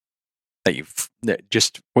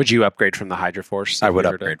Would you upgrade from the Hydroforce? I would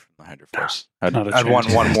upgrade from the Hydroforce. I'd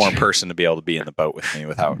want one more person to be able to be in the boat with me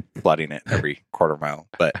without flooding it every quarter mile.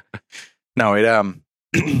 But no, it I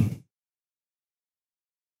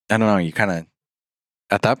don't know. You kind of,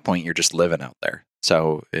 at that point, you're just living out there.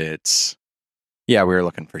 So it's, yeah, we were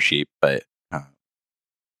looking for sheep, but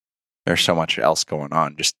there's so much else going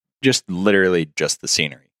on. Just literally just the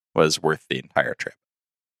scenery was worth the entire trip.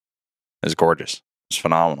 It was gorgeous. It was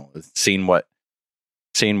phenomenal. Seeing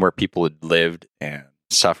where people had lived and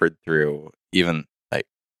suffered through, even like,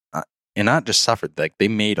 and not just suffered, like, they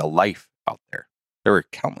made a life out there. There were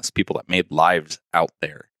countless people that made lives out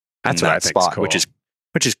there. That's in what that I think is spot, cool.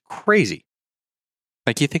 which is crazy.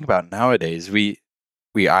 Like, you think about nowadays, we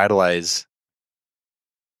idolize.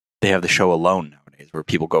 They have the show Alone nowadays, where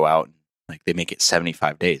people go out and, like, they make it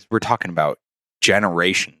 75 days. We're talking about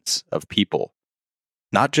generations of people,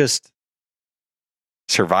 not just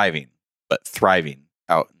surviving, but thriving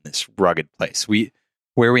out in this rugged place.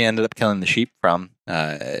 Where we ended up killing the sheep from,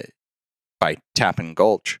 by Tappan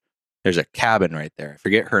Gulch, there's a cabin right there. I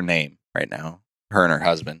forget her name right now, her and her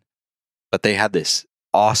husband, but they had this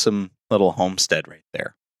awesome little homestead right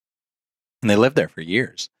there. And they lived there for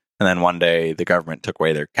years. And then one day the government took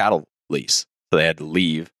away their cattle lease. So they had to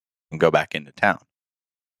leave and go back into town.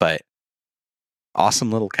 But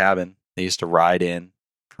awesome little cabin. They used to ride in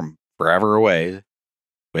from forever away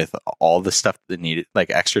with all the stuff that they needed, like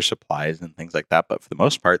extra supplies and things like that. But for the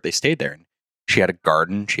most part, they stayed there. And she had a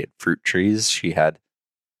garden. She had fruit trees. She had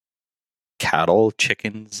cattle,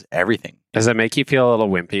 chickens, everything. Does it make you feel a little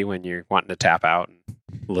wimpy when you're wanting to tap out and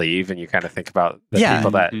leave, and you kind of think about the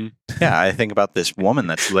people that... Yeah, I think about this woman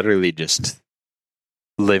that's literally just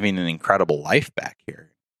living an incredible life back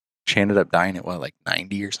here. She ended up dying at, like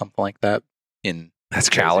 90 or something like that in That's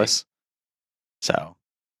Chalice. So,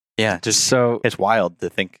 yeah, just So it's wild to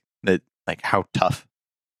think that like how tough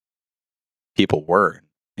people were.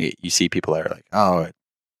 You see people that are like, oh,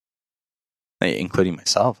 including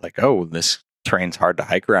myself, like, oh, this terrain's hard to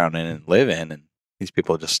hike around in and live in, and these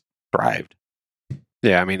people just thrived.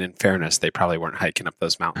 yeah, I mean, in fairness, they probably weren't hiking up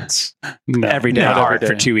those mountains No, every day not hard every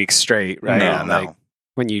for day. 2 weeks straight, right? No, Like no.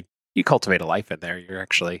 when you cultivate a life in there, you're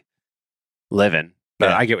actually living. But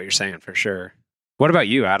Yeah. I get what you're saying for sure. What about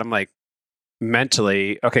you, Adam? Like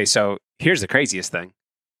mentally, okay, so here's the craziest thing.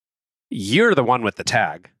 You're the one with the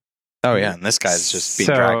tag. Oh yeah, and this guy's just being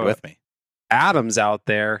So- dragged with me. Adam's out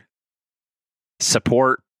there,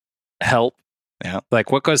 support, help. Yeah.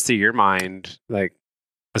 Like what goes through your mind? Like,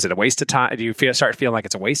 was it a waste of time? Do you start feeling like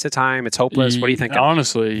it's a waste of time? It's hopeless? What do you think?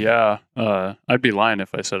 Honestly, yeah. I'd be lying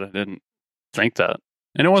if I said I didn't think that.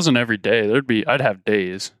 And it wasn't every day. I'd have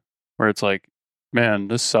days where it's like, man,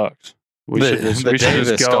 this sucks. We should just the day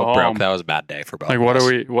the go scope home. broke, that was a bad day for both. Like, of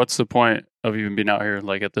us. what's the point of even being out here?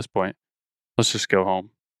 Like, at this point, let's just go home.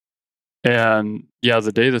 And yeah,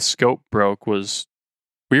 the day the scope broke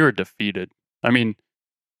we were defeated. I mean,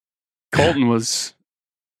 Colton was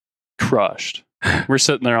crushed. We're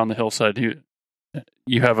sitting there on the hillside.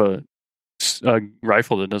 You have a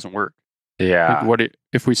rifle that doesn't work. Yeah. Like,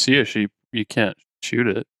 if we see a sheep, you can't shoot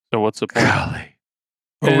it. So what's the point? Golly.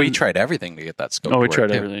 Well, we And- tried everything to get that scope. Oh, to we work, tried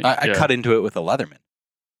too. everything, I yeah. cut into it with a Leatherman.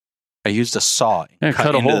 I used a saw, and Yeah,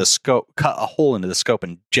 cut a into hole. the scope, cut a hole into the scope,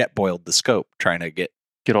 and jet boiled the scope, trying to get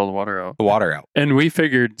Get all the water out. the water out. And we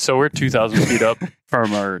figured, so we're 2,000 feet up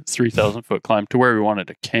from our 3,000 foot climb to where we wanted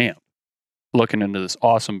to camp, looking into this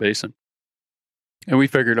awesome basin. And we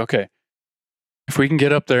figured, okay, if we can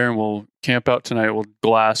get up there and we'll camp out tonight, we'll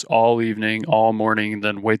glass all evening, all morning, and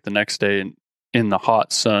then wait the next day and in the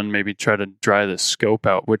hot sun, maybe try to dry the scope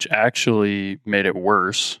out, which actually made it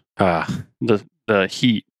worse. The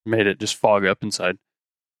heat made it just fog up inside.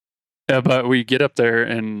 But we get up there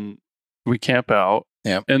and we camp out.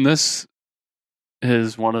 Yep. And this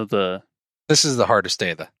is This is the hardest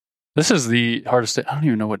day of the. this is the hardest day. I don't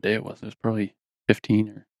even know what day it was. It was probably 15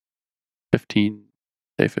 or 15,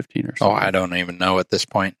 day 15 or Oh, something. I don't even know at this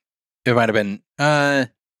point. It might have been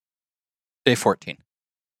day 14.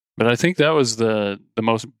 But I think that was the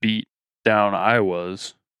most beat down I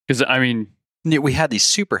was. Because, I mean, Yeah, we had these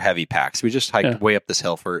super heavy packs. We just hiked Yeah. way up this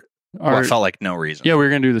hill for what felt like no reason. yeah, we were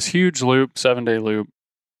going to do this huge loop, 7-day loop.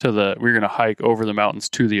 We were going to hike over the mountains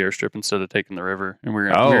to the airstrip instead of taking the river. And we were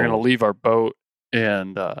going to leave our boat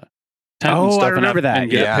and tent and Oh, I stuff remember that.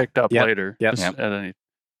 and get Yeah. picked up Yep. later. Yep. Just at any.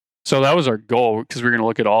 So that was our goal because we were going to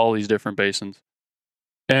look at all these different basins.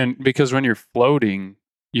 And because when you're floating,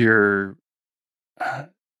 you're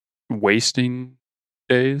wasting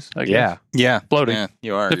days, I guess. Yeah. Yeah, Floating. Yeah,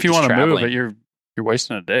 you are. If you want to move it, you're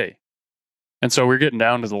wasting a day. And so we're getting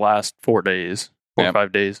down to the last 4 days, 4 or Yep.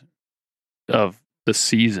 5 days of the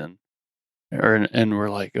season. And we're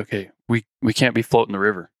like, okay, we can't be floating the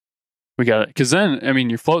river. We got it. Because then, I mean,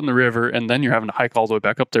 you're floating the river and then you're having to hike all the way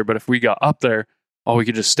back up there. But if we got up there, we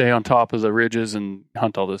could just stay on top of the ridges and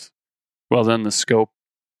hunt all this. Well, then the scope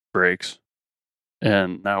breaks.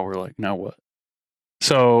 And now we're like, now what?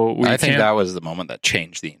 So I think that was the moment that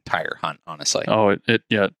changed the entire hunt, honestly. it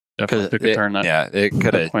definitely took a turn. It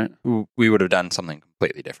could have. point. We would have done something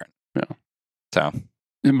completely different. Yeah. So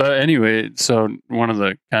But anyway, so one of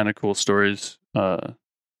the kind of cool stories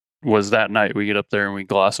was that night we get up there and we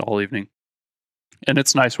glass all evening. And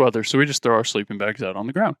it's nice weather, so we just throw our sleeping bags out on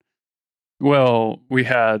the ground. Well,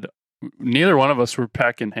 neither one of us were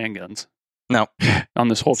packing handguns no, on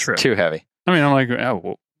this whole trip. too heavy. I mean, I'm like, oh,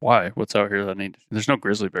 well, why? What's out here that I need? There's no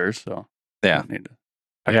grizzly bears, so I Yeah. don't need to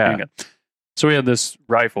pack Yeah. a handgun. So we had this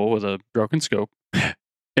rifle with a broken scope.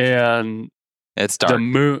 And It's dark. the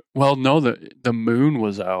moon, well, no, the moon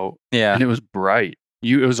was out. Yeah. And it was bright.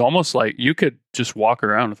 It was almost like you could just walk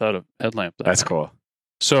around without a headlamp. That's cool.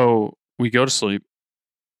 So we go to sleep,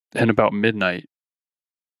 and about midnight,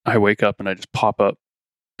 I wake up and I just pop up,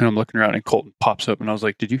 and I'm looking around, and Colton pops up, and I was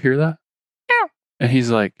like, "Did you hear that?" Yeah. And he's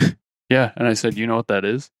like, "Yeah." And I said, "You know what that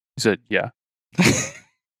is?" He said, "Yeah."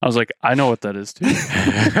 I was like, "I know what that is too."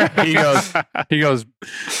 He goes,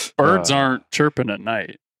 "Birds aren't chirping at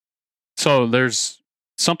night, so there's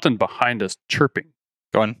something behind us chirping."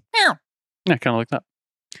 Going. Yeah, kind of like that.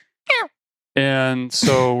 And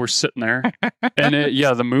so we're sitting there, and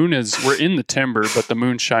the moon we're in the timber, but the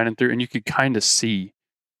moon's shining through, and you could kind of see.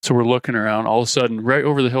 So we're looking around. All of a sudden, right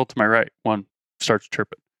over the hill to my right, one starts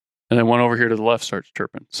chirping, and then one over here to the left starts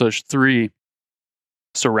chirping. So there's 3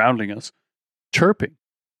 surrounding us, chirping.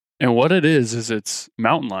 And what it is it's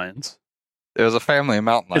mountain lions. It was a family of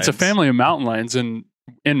mountain lions. It's a family of mountain lions, and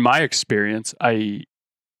in my experience, I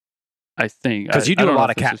I think. Because you I do a don't know lot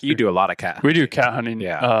if of this cat. is You true. do a lot of cat. We do cat hunting.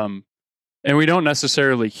 Yeah. And we don't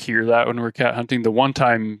necessarily hear that when we're cat hunting. The one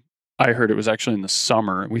time I heard it was actually in the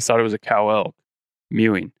summer. We thought it was a cow elk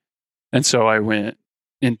mewing. And so I went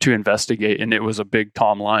in to investigate, and it was a big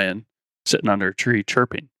tom lion sitting under a tree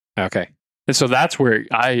chirping. Okay. And so that's where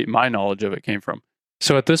my knowledge of it came from.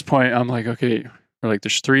 So at this point, I'm like, okay, we're like,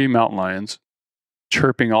 there's 3 mountain lions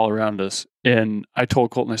chirping all around us. And I told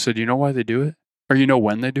Colton, I said, you know why they do it? Or you know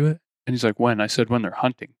when they do it? And he's like, when? I said, when they're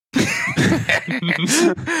hunting. And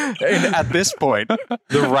at this point,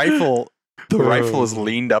 the rifle is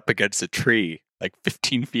leaned up against a tree, like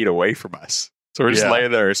 15 feet away from us. So we're just Yeah.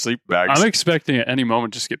 laying there in sleep bags. I'm expecting at any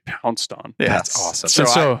moment just get pounced on. Yeah. That's awesome.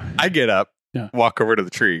 So, And I get up, Yeah. walk over to the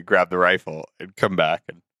tree, grab the rifle, and come back.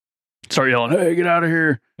 And start yelling, hey, get out of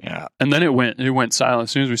here. yeah, And then it went silent.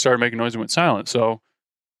 As soon as we started making noise, it went silent. So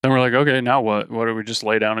then we're like, okay, now what? What do we just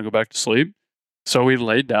lay down and go back to sleep? So we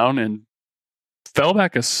laid down and fell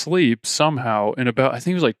back asleep somehow. And about, I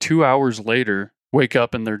think it was like 2 hours later, wake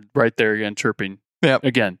up and they're right there again, chirping. Yep.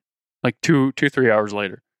 Again, like 3 hours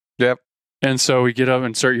later. Yep. And so we get up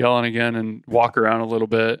and start yelling again and walk around a little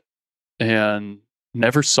bit and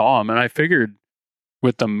never saw him. And I figured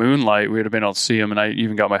with the moonlight, we would have been able to see him. And I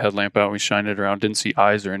even got my headlamp out and we shined it around, didn't see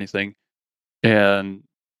eyes or anything, and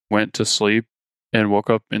went to sleep and woke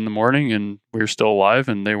up in the morning and we were still alive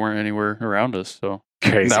and they weren't anywhere around us. So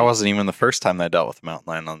Crazy. that wasn't even the first time that I dealt with a mountain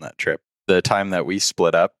lion on that trip. The time that we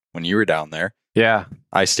split up when you were down there, Yeah.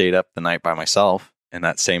 I stayed up the night by myself, and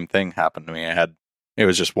that same thing happened to me. It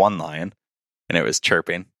was just one lion, and it was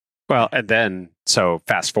chirping. Well, and then so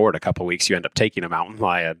fast forward a couple weeks, you end up taking a mountain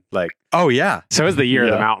lion. Like, Oh yeah, so it was the year of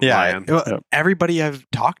the Yeah. mountain lion. Well, Yep. everybody I've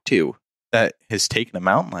talked to that has taken a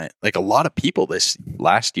mountain lion, like a lot of people this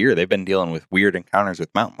last year, they've been dealing with weird encounters with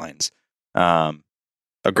mountain lions.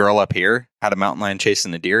 A girl up here had a mountain lion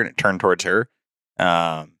chasing a deer, and it turned towards her.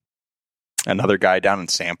 Another guy down in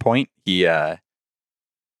Sandpoint,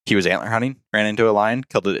 he was antler hunting, ran into a lion,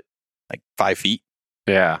 killed it at like 5 feet.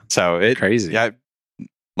 Yeah. So it Crazy. Yeah,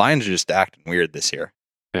 lions are just acting weird this year.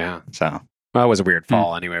 Yeah. So Well, it was a weird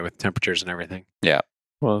fall anyway with temperatures and everything.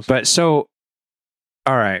 was But so,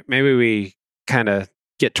 all right, maybe we kind of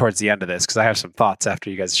get towards the end of this because I have some thoughts after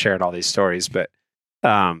you guys shared all these stories. But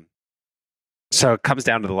so it comes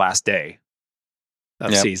down to the last day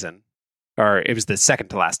of Yep. season, or it was the second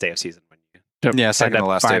to last day of season when you yeah, second end to up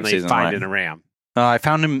last day of finally season. finding a ram. I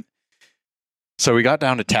found him. So we got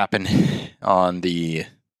down to tapping on the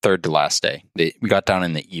third to last day. We got down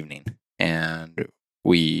in the evening and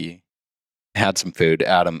we had some food.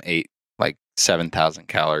 Adam ate like 7,000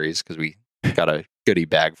 calories because we got a goodie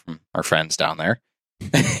bag from our friends down there.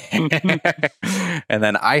 And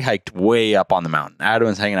then I hiked way up on the mountain. Adam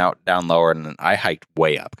was hanging out down lower, and then I hiked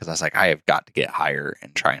way up because I was like, I have got to get higher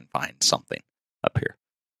and try and find something up here.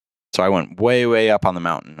 So I went way, way up on the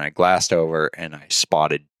mountain. I glassed over and I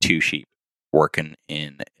spotted 2 sheep working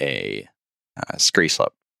in a scree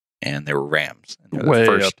slope, and they were rams. And they were way the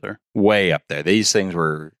first, up there. way up there. These things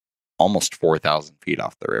were almost 4,000 feet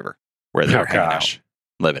off the river where they were hanging out,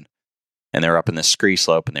 living. And they were up in the scree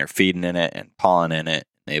slope, and they were feeding in it and pawing in it.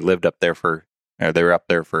 They lived up there they were up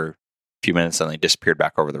there for a few minutes, and they disappeared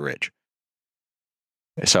back over the ridge.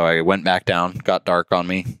 So I went back down, got dark on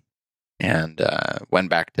me, and went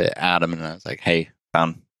back to Adam, and I was like, hey,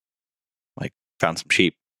 found some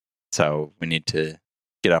sheep. So we need to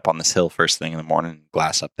get up on this hill first thing in the morning,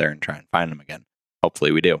 glass up there and try and find them again.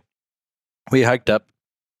 Hopefully we do. We hiked up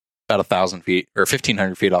about 1,000 feet or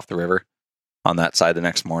 1,500 feet off the river on that side the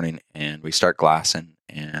next morning, and we start glassing,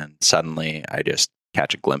 and suddenly I just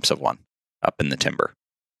catch a glimpse of one up in the timber.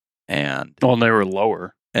 And Well, and they were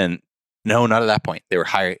lower. no, not at that point. They were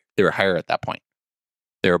higher. They were higher at that point.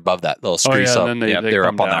 They were above that little scree slope. and then They were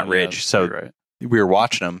come up on down, that ridge. yeah, So you're right. we were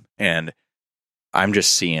watching them, and I'm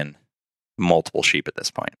just seeing multiple sheep at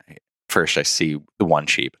this point. First, I see the one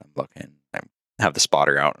sheep. I'm looking. I have the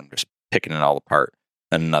spotter out. I'm just picking it all apart.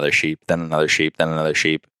 Then another sheep. Then another sheep. Then another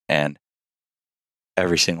sheep. And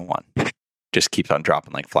every single one just keeps on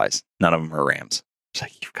dropping like flies. None of them are rams. It's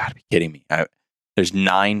like, you've got to be kidding me. There's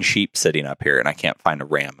 9 sheep sitting up here, and I can't find a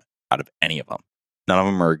ram out of any of them. None of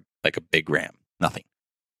them are like a big ram. Nothing.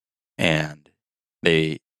 And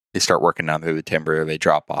they start working down through the timber. They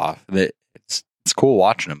drop off. It's cool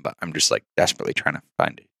watching them, but I'm just like desperately trying to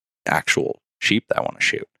find actual sheep that I want to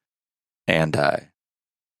shoot. And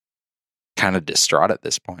kind of distraught at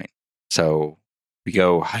this point. So we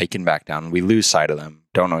go hiking back down. We lose sight of them.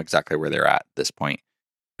 Don't know exactly where they're at this point.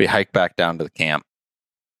 We hike back down to the camp,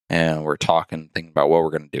 and we're talking, thinking about what we're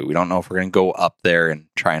going to do. We don't know if we're going to go up there and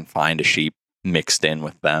try and find a sheep mixed in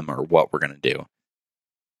with them or what we're going to do.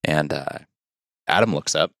 And Adam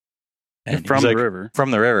looks up and From he's the like, river.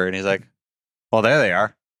 From the river. And he's like, well, there they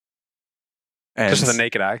are. And Just with the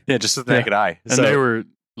naked eye. Yeah, just with the naked eye. And they were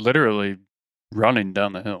literally running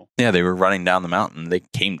down the hill. Yeah, they were running down the mountain. They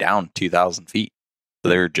came down 2,000 feet. So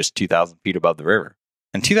they were just 2,000 feet above the river.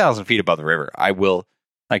 And 2,000 feet above the river, I will,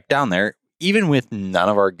 like down there, even with none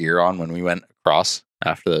of our gear on when we went across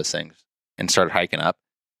after those things and started hiking up,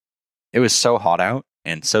 it was so hot out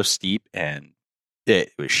and so steep, and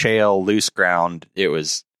it was shale, loose ground. It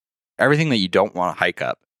was everything that you don't want to hike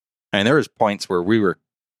up. And there was points where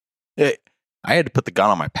I had to put the gun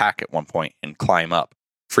on my pack at one point and climb up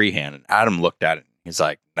freehand. And Adam looked at it. And he's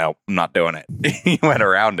like, no, I'm not doing it. He went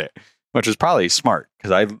around it, which was probably smart.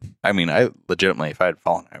 Because I legitimately, if I had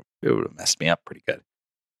fallen, it would have messed me up pretty good.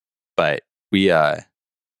 But we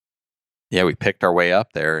picked our way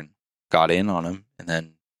up there and got in on him. And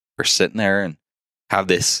then we're sitting there and have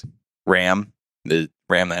this ram, the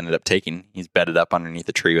ram that ended up taking, he's bedded up underneath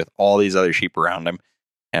a tree with all these other sheep around him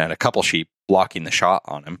and a couple sheep blocking the shot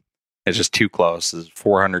on him. It's just too close. It's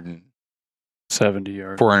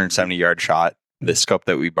 470 yard shot. The scope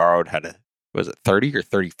that we borrowed had was it 30 or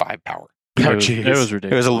 35 power? It was ridiculous.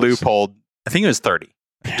 It was a loophole. I think it was 30.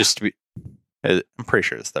 Yeah. Just to be, I'm pretty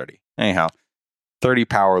sure it's 30. Anyhow, 30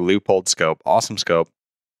 power loophole scope, awesome scope.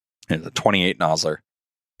 It's a 28 nozzler.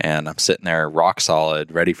 And I'm sitting there rock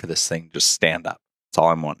solid, ready for this thing to just stand up. That's all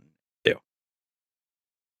I'm wanting to do.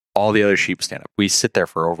 All the other sheep stand up. We sit there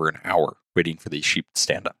for over an hour waiting for these sheep to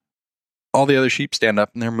stand up. All the other sheep stand up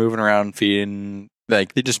and they're moving around, feeding.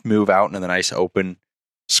 Like they just move out into the nice open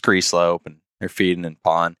scree slope and they're feeding and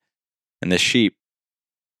pawing. And this sheep,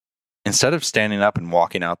 instead of standing up and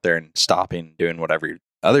walking out there and stopping, doing whatever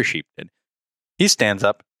other sheep did, he stands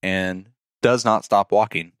up and does not stop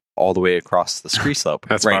walking all the way across the scree slope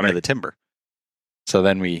right into the timber. So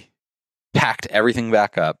then we packed everything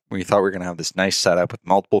back up. We thought we were going to have this nice setup with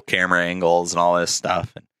multiple camera angles and all this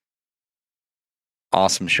stuff. And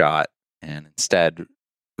awesome shot. And instead,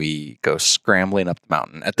 we go scrambling up the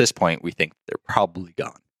mountain. At this point, we think they're probably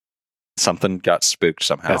gone. Something got spooked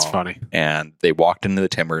somehow. That's funny. And they walked into the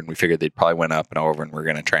timber, and we figured they'd probably went up and over, and we're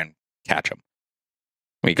going to try and catch them.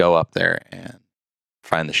 We go up there and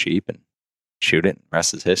find the sheep and shoot it, and the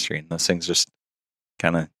rest is history. And those things just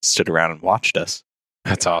kind of stood around and watched us.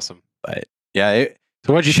 That's awesome. But yeah.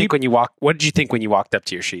 So what did you think when you walked up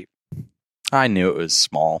to your sheep? I knew it was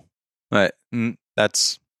small, but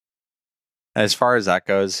that's as far as that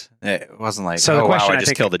goes. It wasn't like, so the question, I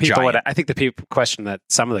just killed a giant. I think the question that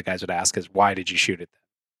some of the guys would ask is, why did you shoot it?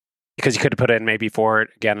 Because you could have put in maybe for it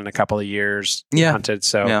again in a couple of years. Yeah. Hunted.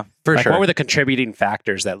 So yeah, for sure. What were the contributing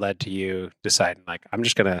factors that led to you deciding, like,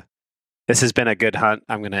 this has been a good hunt.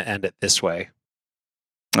 I'm going to end it this way.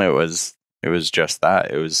 It was just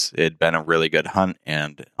that. It had been a really good hunt.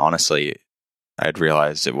 And honestly, I'd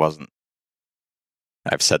realized it wasn't,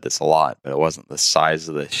 I've said this a lot, but it wasn't the size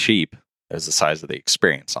of the sheep. It was the size of the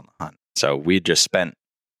experience on the hunt. So we just spent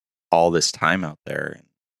all this time out there and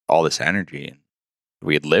all this energy, and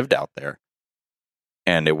we had lived out there.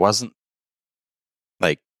 And it wasn't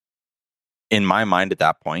like, in my mind at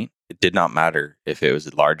that point, it did not matter if it was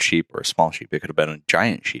a large sheep or a small sheep. It could have been a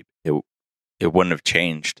giant sheep. It wouldn't have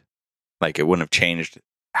changed. Like, it wouldn't have changed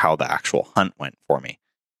how the actual hunt went for me.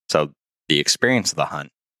 So the experience of the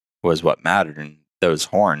hunt was what mattered. And those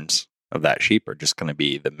horns of that sheep are just going to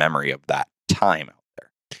be the memory of that time out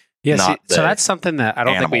there. Yeah. So that's something that I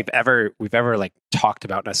don't think we've ever like talked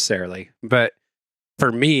about necessarily. But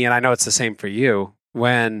for me, and I know it's the same for you,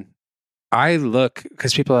 when I look,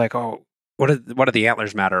 because people are like, oh, what do the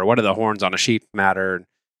antlers matter? Or what do the horns on a sheep matter?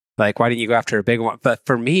 Like, why didn't you go after a big one? But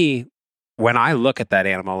for me, when I look at that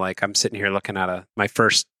animal, like I'm sitting here looking at my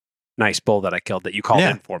first nice bull that I killed that you called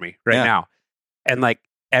in for me now. And like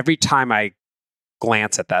every time I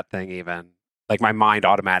glance at that thing, even like my mind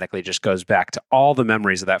automatically just goes back to all the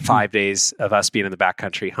memories of that 5 days of us being in the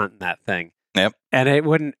backcountry hunting that thing. Yep. And it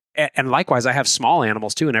wouldn't, and likewise, I have small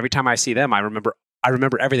animals too. And every time I see them, I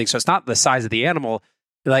remember everything. So it's not the size of the animal.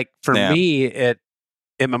 Like for me, it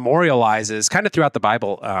memorializes kind of throughout the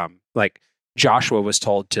Bible. Like Joshua was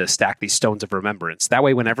told to stack these stones of remembrance. That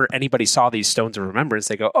way, whenever anybody saw these stones of remembrance,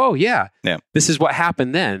 they go, oh yeah, this is what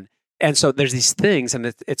happened then. And so there's these things,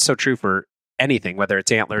 and it's so true for anything, whether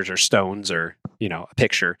it's antlers or stones or, a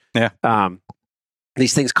picture. Yeah.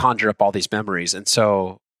 These things conjure up all these memories. And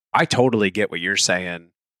so I totally get what you're saying.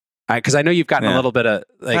 Because I know you've gotten a little bit of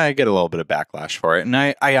I get a little bit of backlash for it. And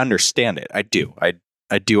I understand it. I do.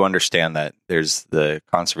 I do understand that there's the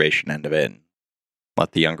conservation end of it, and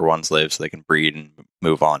let the younger ones live so they can breed and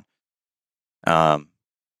move on.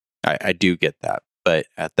 I do get that. But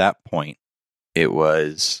at that point, it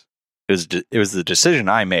was the decision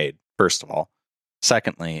I made, first of all.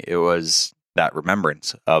 Secondly, it was that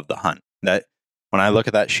remembrance of the hunt. That when I look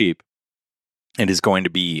at that sheep, it is going to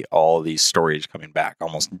be all these stories coming back.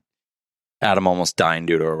 Adam almost dying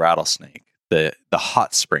due to a rattlesnake. The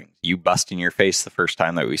hot springs, you busting your face the first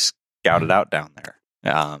time that we scouted out down there.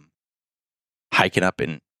 Hiking up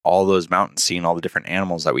in all those mountains, seeing all the different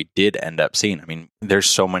animals that we did end up seeing. I mean,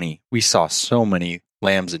 we saw so many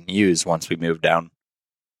lambs and ewes once we moved down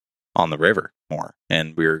on the river more.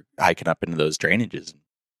 And we were hiking up into those drainages and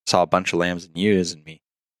saw a bunch of lambs and ewes, and I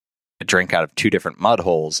drank out of 2 different mud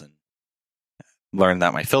holes and learned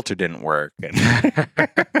that my filter didn't work. And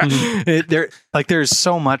there's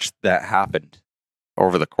so much that happened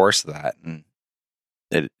over the course of that. And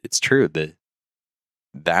it's true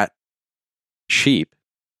that sheep,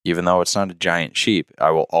 even though it's not a giant sheep, I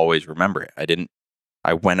will always remember it.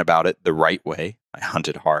 I went about it the right way. I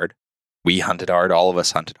hunted hard. We hunted hard. All of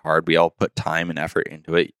us hunted hard. We all put time and effort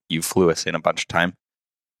into it. You flew us in a bunch of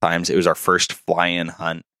times. It was our first fly-in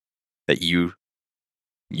hunt that you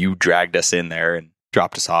dragged us in there and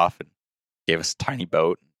dropped us off and gave us a tiny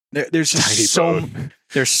boat. There's so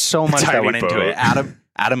much that went into it.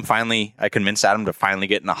 Adam finally, I convinced Adam to finally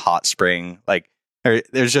get in a hot spring. Like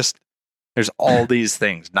there's all these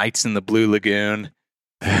things. Nights in the Blue Lagoon.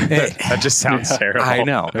 That just sounds terrible. I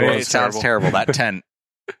know. It sounds terrible. That tent.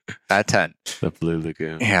 The Blue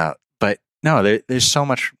Lagoon. Yeah. But no, there's so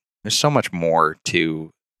much more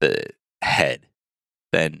to the head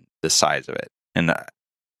than the size of it. And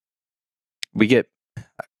we get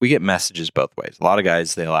messages both ways. A lot of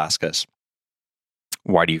guys, they'll ask us,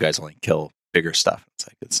 why do you guys only kill bigger stuff? It's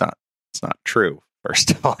like, it's not true.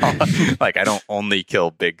 First of all, like I don't only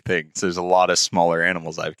kill big things. There's a lot of smaller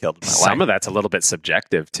animals I've killed in my life. Some of that's a little bit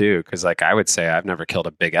subjective too, because like I would say I've never killed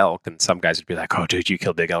a big elk, and some guys would be like, "Oh, dude, you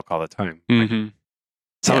kill big elk all the time." Mm-hmm. Like,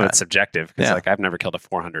 some of it's subjective because like I've never killed a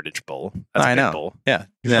 400-inch bull. That's a big bull. Yeah,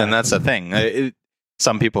 and that's the thing.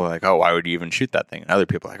 Some people are like, "Oh, why would you even shoot that thing?" And other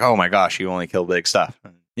people are like, "Oh my gosh, you only kill big stuff."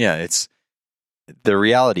 And yeah, it's the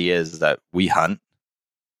reality is that we hunt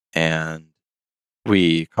and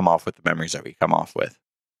we come off with the memories that we come off with,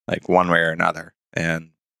 like one way or another.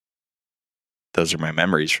 And those are my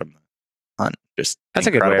memories from the hunt. Just that's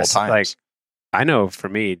a good way. Times. Like I know for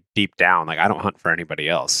me, deep down, like I don't hunt for anybody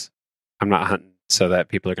else. I'm not hunting so that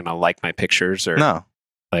people are going to like my pictures or no.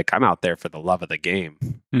 Like I'm out there for the love of the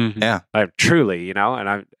game. Mm-hmm. Yeah, I truly,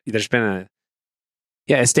 and there's been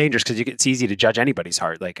it's dangerous because it's easy to judge anybody's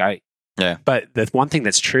heart. But the one thing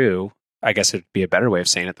that's true, I guess it'd be a better way of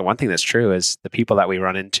saying it. The one thing that's true is the people that we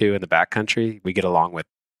run into in the backcountry, we get along with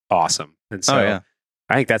awesome. And so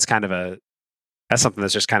I think that's that's something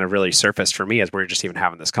that's just kind of really surfaced for me as we're just even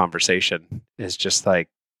having this conversation is just like,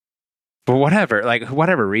 for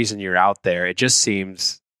whatever reason you're out there, it just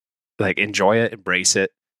seems like enjoy it, embrace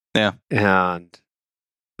it. Yeah. And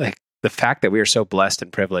like the fact that we are so blessed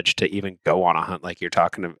and privileged to even go on a hunt, like you're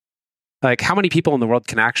talking about, like how many people in the world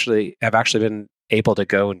have actually been able to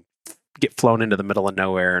go and get flown into the middle of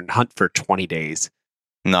nowhere and hunt for 20 days.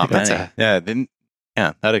 Not many.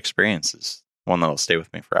 That experience is one that'll stay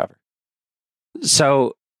with me forever.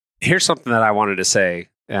 So here's something that I wanted to say,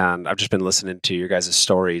 and I've just been listening to your guys'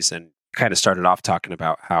 stories and kind of started off talking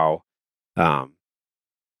about how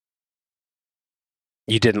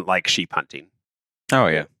you didn't like sheep hunting. Oh,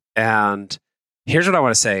 yeah. And here's what I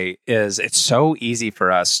want to say is it's so easy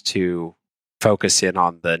for us to focus in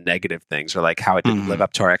on the negative things or like how it didn't live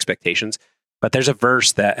up to our expectations. But there's a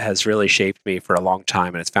verse that has really shaped me for a long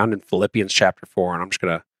time, and it's found in Philippians chapter 4. And I'm just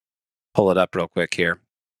going to pull it up real quick here.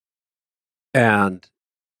 And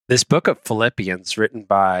this book of Philippians, written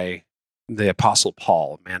by the Apostle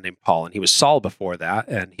Paul, a man named Paul, and he was Saul before that,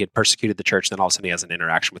 and he had persecuted the church. Then all of a sudden he has an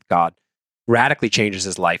interaction with God, radically changes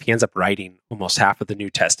his life. He ends up writing almost half of the New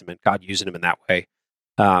Testament, God using him in that way.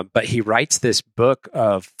 But he writes this book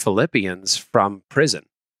of Philippians from prison.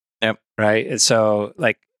 Yep. Right. And so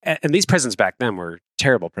and these prisons back then were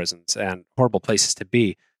terrible prisons and horrible places to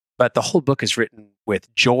be. But the whole book is written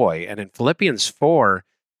with joy. And in Philippians 4,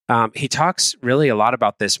 he talks really a lot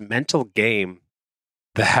about this mental game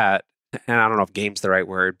that, and I don't know if game's the right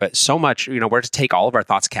word, but so much, we're to take all of our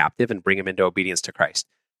thoughts captive and bring them into obedience to Christ.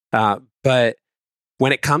 But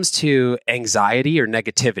when it comes to anxiety or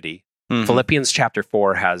negativity, Philippians chapter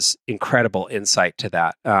 4 has incredible insight to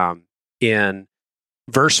that. In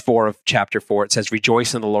verse 4 of chapter 4, it says,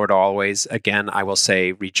 "Rejoice in the Lord always. Again, I will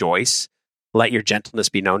say rejoice. Let your gentleness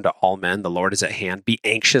be known to all men. The Lord is at hand. Be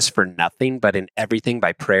anxious for nothing, but in everything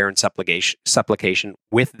by prayer and supplication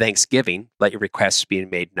with thanksgiving, let your requests be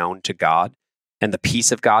made known to God. and the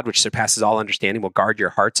peace of God, which surpasses all understanding, will guard your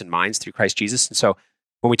hearts and minds through Christ Jesus. And so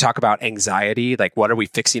when we talk about anxiety, like what are we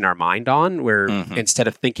fixing our mind on? Where instead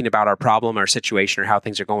of thinking about our problem, our situation, or how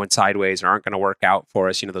things are going sideways or aren't going to work out for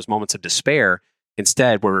us, those moments of despair,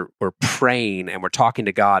 instead we're praying and we're talking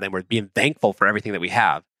to God and we're being thankful for everything that we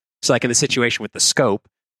have. So like in the situation with the scope,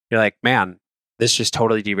 you're like, man, this just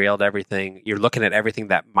totally derailed everything. You're looking at everything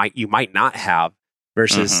that you might not have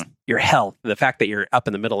versus your health, the fact that you're up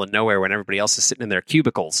in the middle of nowhere when everybody else is sitting in their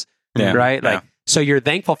cubicles, right? Like, so you're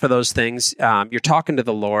thankful for those things. You're talking to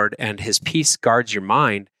the Lord and his peace guards your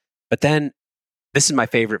mind. But then this is my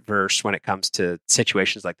favorite verse when it comes to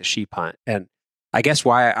situations like the sheep hunt. And I guess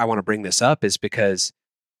why I want to bring this up is because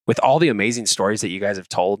with all the amazing stories that you guys have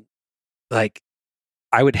told, like,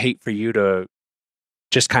 I would hate for you to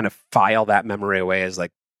just kind of file that memory away as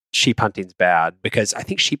like sheep hunting's bad, because I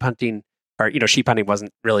think sheep hunting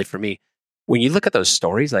wasn't really for me. When you look at those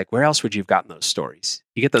stories, like where else would you have gotten those stories?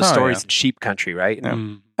 You get those stories in sheep country, right?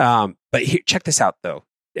 But here, check this out though.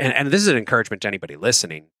 And this is an encouragement to anybody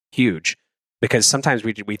listening, huge, because sometimes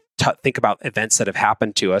we think about events that have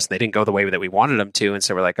happened to us and they didn't go the way that we wanted them to. And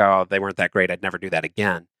so we're like, oh, they weren't that great. I'd never do that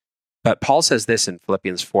again. But Paul says this in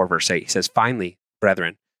Philippians 4, verse 8. He says, finally,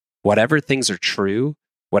 brethren, whatever things are true,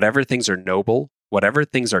 whatever things are noble, whatever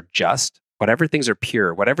things are just, whatever things are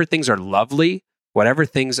pure, whatever things are lovely, whatever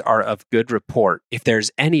things are of good report, if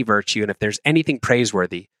there's any virtue and if there's anything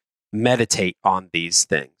praiseworthy, meditate on these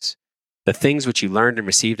things. The things which you learned and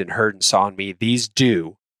received and heard and saw in me, these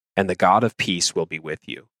do, and the God of peace will be with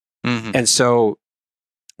you. And so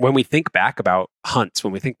when we think back about hunts,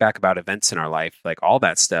 when we think back about events in our life, like all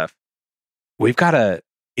that stuff,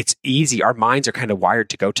 it's easy. Our minds are kind of wired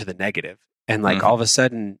to go to the negative. And like all of a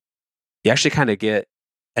sudden, you actually kind of get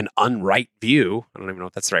an unright view. I don't even know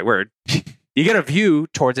if that's the right word. You get a view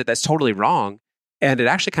towards it that's totally wrong. And it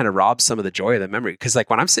actually kind of robs some of the joy of the memory. Because like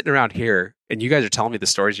when I'm sitting around here and you guys are telling me the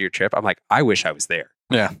stories of your trip, I'm like, I wish I was there.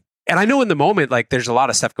 Yeah. And I know in the moment, like there's a lot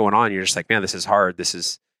of stuff going on. You're just like, man, this is hard. This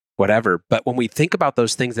is whatever. But when we think about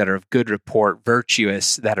those things that are of good report,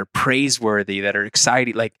 virtuous, that are praiseworthy, that are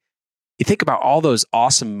exciting, like you think about all those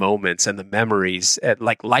awesome moments and the memories,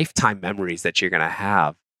 like lifetime memories that you're going to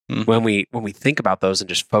have. When we think about those and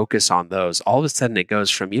just focus on those, all of a sudden it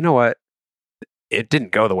goes from, you know what, it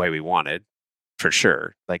didn't go the way we wanted, for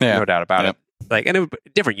sure. Like no doubt about it. Like, and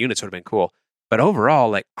different units would have been cool. But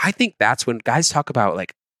overall, like I think that's when guys talk about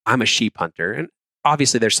like, I'm a sheep hunter. And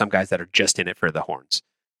obviously there's some guys that are just in it for the horns.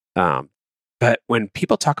 But when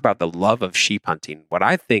people talk about the love of sheep hunting, what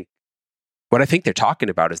I think they're talking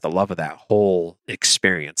about is the love of that whole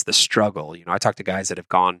experience, the struggle. I talk to guys that have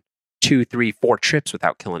gone 2, 3, 4 trips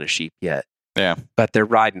without killing a sheep yet. Yeah. But they're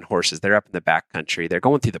riding horses. They're up in the backcountry. They're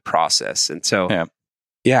going through the process. And so,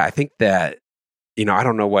 I think that, I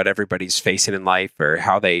don't know what everybody's facing in life or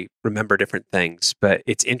how they remember different things, but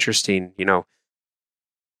it's interesting,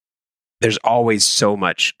 there's always so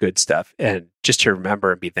much good stuff. And just to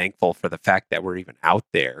remember and be thankful for the fact that we're even out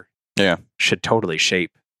there should totally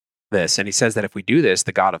shape this. And he says that if we do this,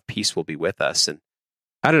 the God of peace will be with us. And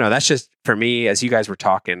I don't know, that's just for me, as you guys were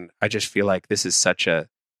talking, I just feel like this is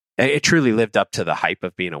it truly lived up to the hype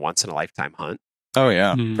of being a once in a lifetime hunt. Oh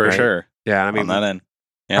yeah, for sure. Yeah. I mean, on that end,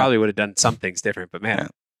 probably would have done some things different, but man,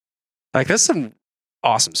 like that's some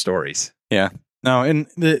awesome stories. Yeah. No. And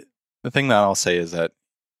the thing that I'll say is that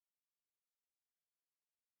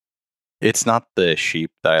it's not the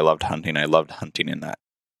sheep that I loved hunting. I loved hunting in that.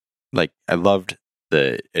 Like I loved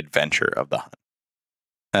the adventure of the hunt.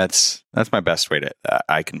 That's my best way to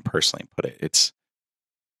I can personally put it. It's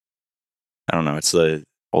I don't know. It's the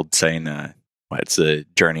old saying. It's the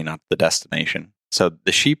journey, not the destination. So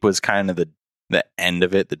the sheep was kind of the end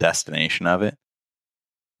of it, the destination of it.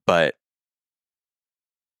 But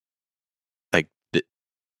like the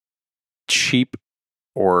sheep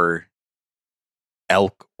or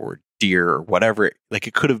elk or deer or whatever, like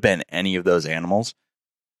it could have been any of those animals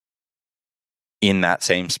in that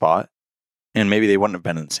same spot. And maybe they wouldn't have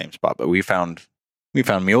been in the same spot, but we found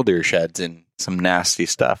mule deer sheds and some nasty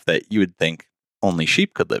stuff that you would think only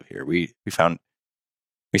sheep could live here. We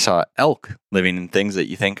saw elk living in things that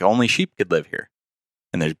you think only sheep could live here.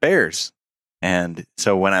 And there's bears. And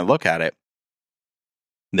so when I look at it,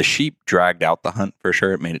 the sheep dragged out the hunt for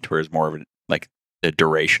sure. It made it to where it's more of like the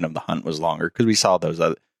duration of the hunt was longer because we saw those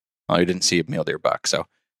other, we didn't see a mule deer buck. So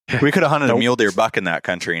we could have hunted a mule deer buck in that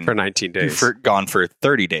country and for 19 days. Gone for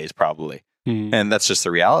 30 days probably. And that's just the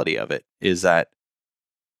reality of it, is that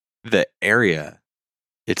the area,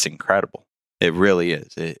 it's incredible. It really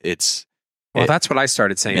is. That's what I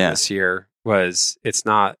started saying this year was it's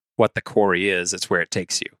not what the quarry is, it's where it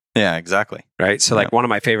takes you. Yeah, exactly. Right. So Yeah. like one of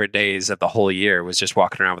my favorite days of the whole year was just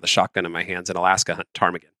walking around with a shotgun in my hands in Alaska hunting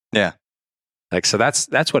ptarmigan. Yeah. Like, so that's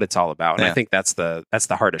what it's all about. And Yeah. I think that's the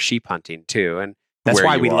heart of sheep hunting too. And that's Where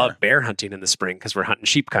why you we are. love bear hunting in the spring, because we're hunting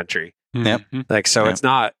sheep country. Yep. Like, so Yep. it's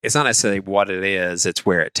not necessarily what it is, it's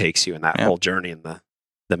where it takes you in that Yep. whole journey and the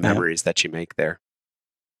memories that you make there.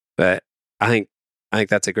 But I think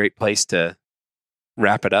that's a great place to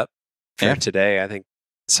wrap it up for today. I think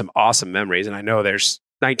some awesome memories. And I know there's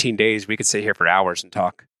 19 days. We could sit here for hours and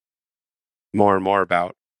talk more and more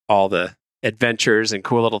about all the adventures and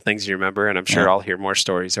cool little things you remember. And I'm sure I'll hear more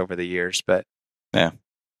stories over the years, but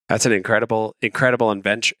that's an incredible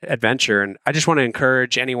adventure. And I just want to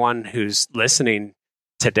encourage anyone who's listening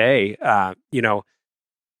today,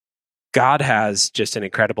 God has just an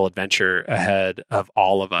incredible adventure ahead of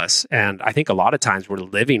all of us. And I think a lot of times we're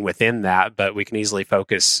living within that, but we can easily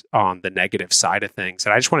focus on the negative side of things.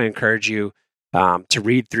 And I just want to encourage you to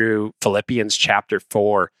read through Philippians chapter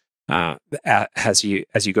 4 as you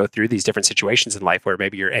go through these different situations in life where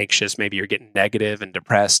maybe you're anxious, maybe you're getting negative and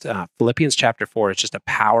depressed. Philippians chapter 4 is just a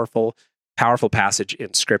powerful, powerful passage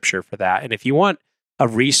in Scripture for that. And if you want a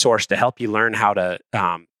resource to help you learn how to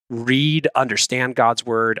read, understand God's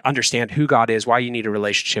word, understand who God is, why you need a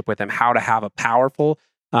relationship with him, how to have a powerful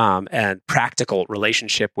and practical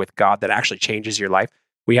relationship with God that actually changes your life,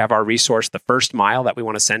 we have our resource, The First Mile, that we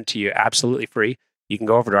want to send to you absolutely free. You can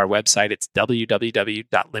go over to our website. It's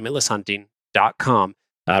www.limitlesshunting.com.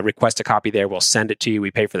 Request a copy there. We'll send it to you.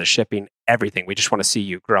 We pay for the shipping, everything. We just want to see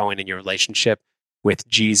you growing in your relationship with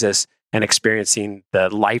Jesus and experiencing the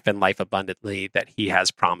life and life abundantly that he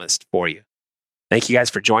has promised for you. Thank you guys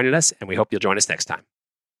for joining us, and we hope you'll join us next time.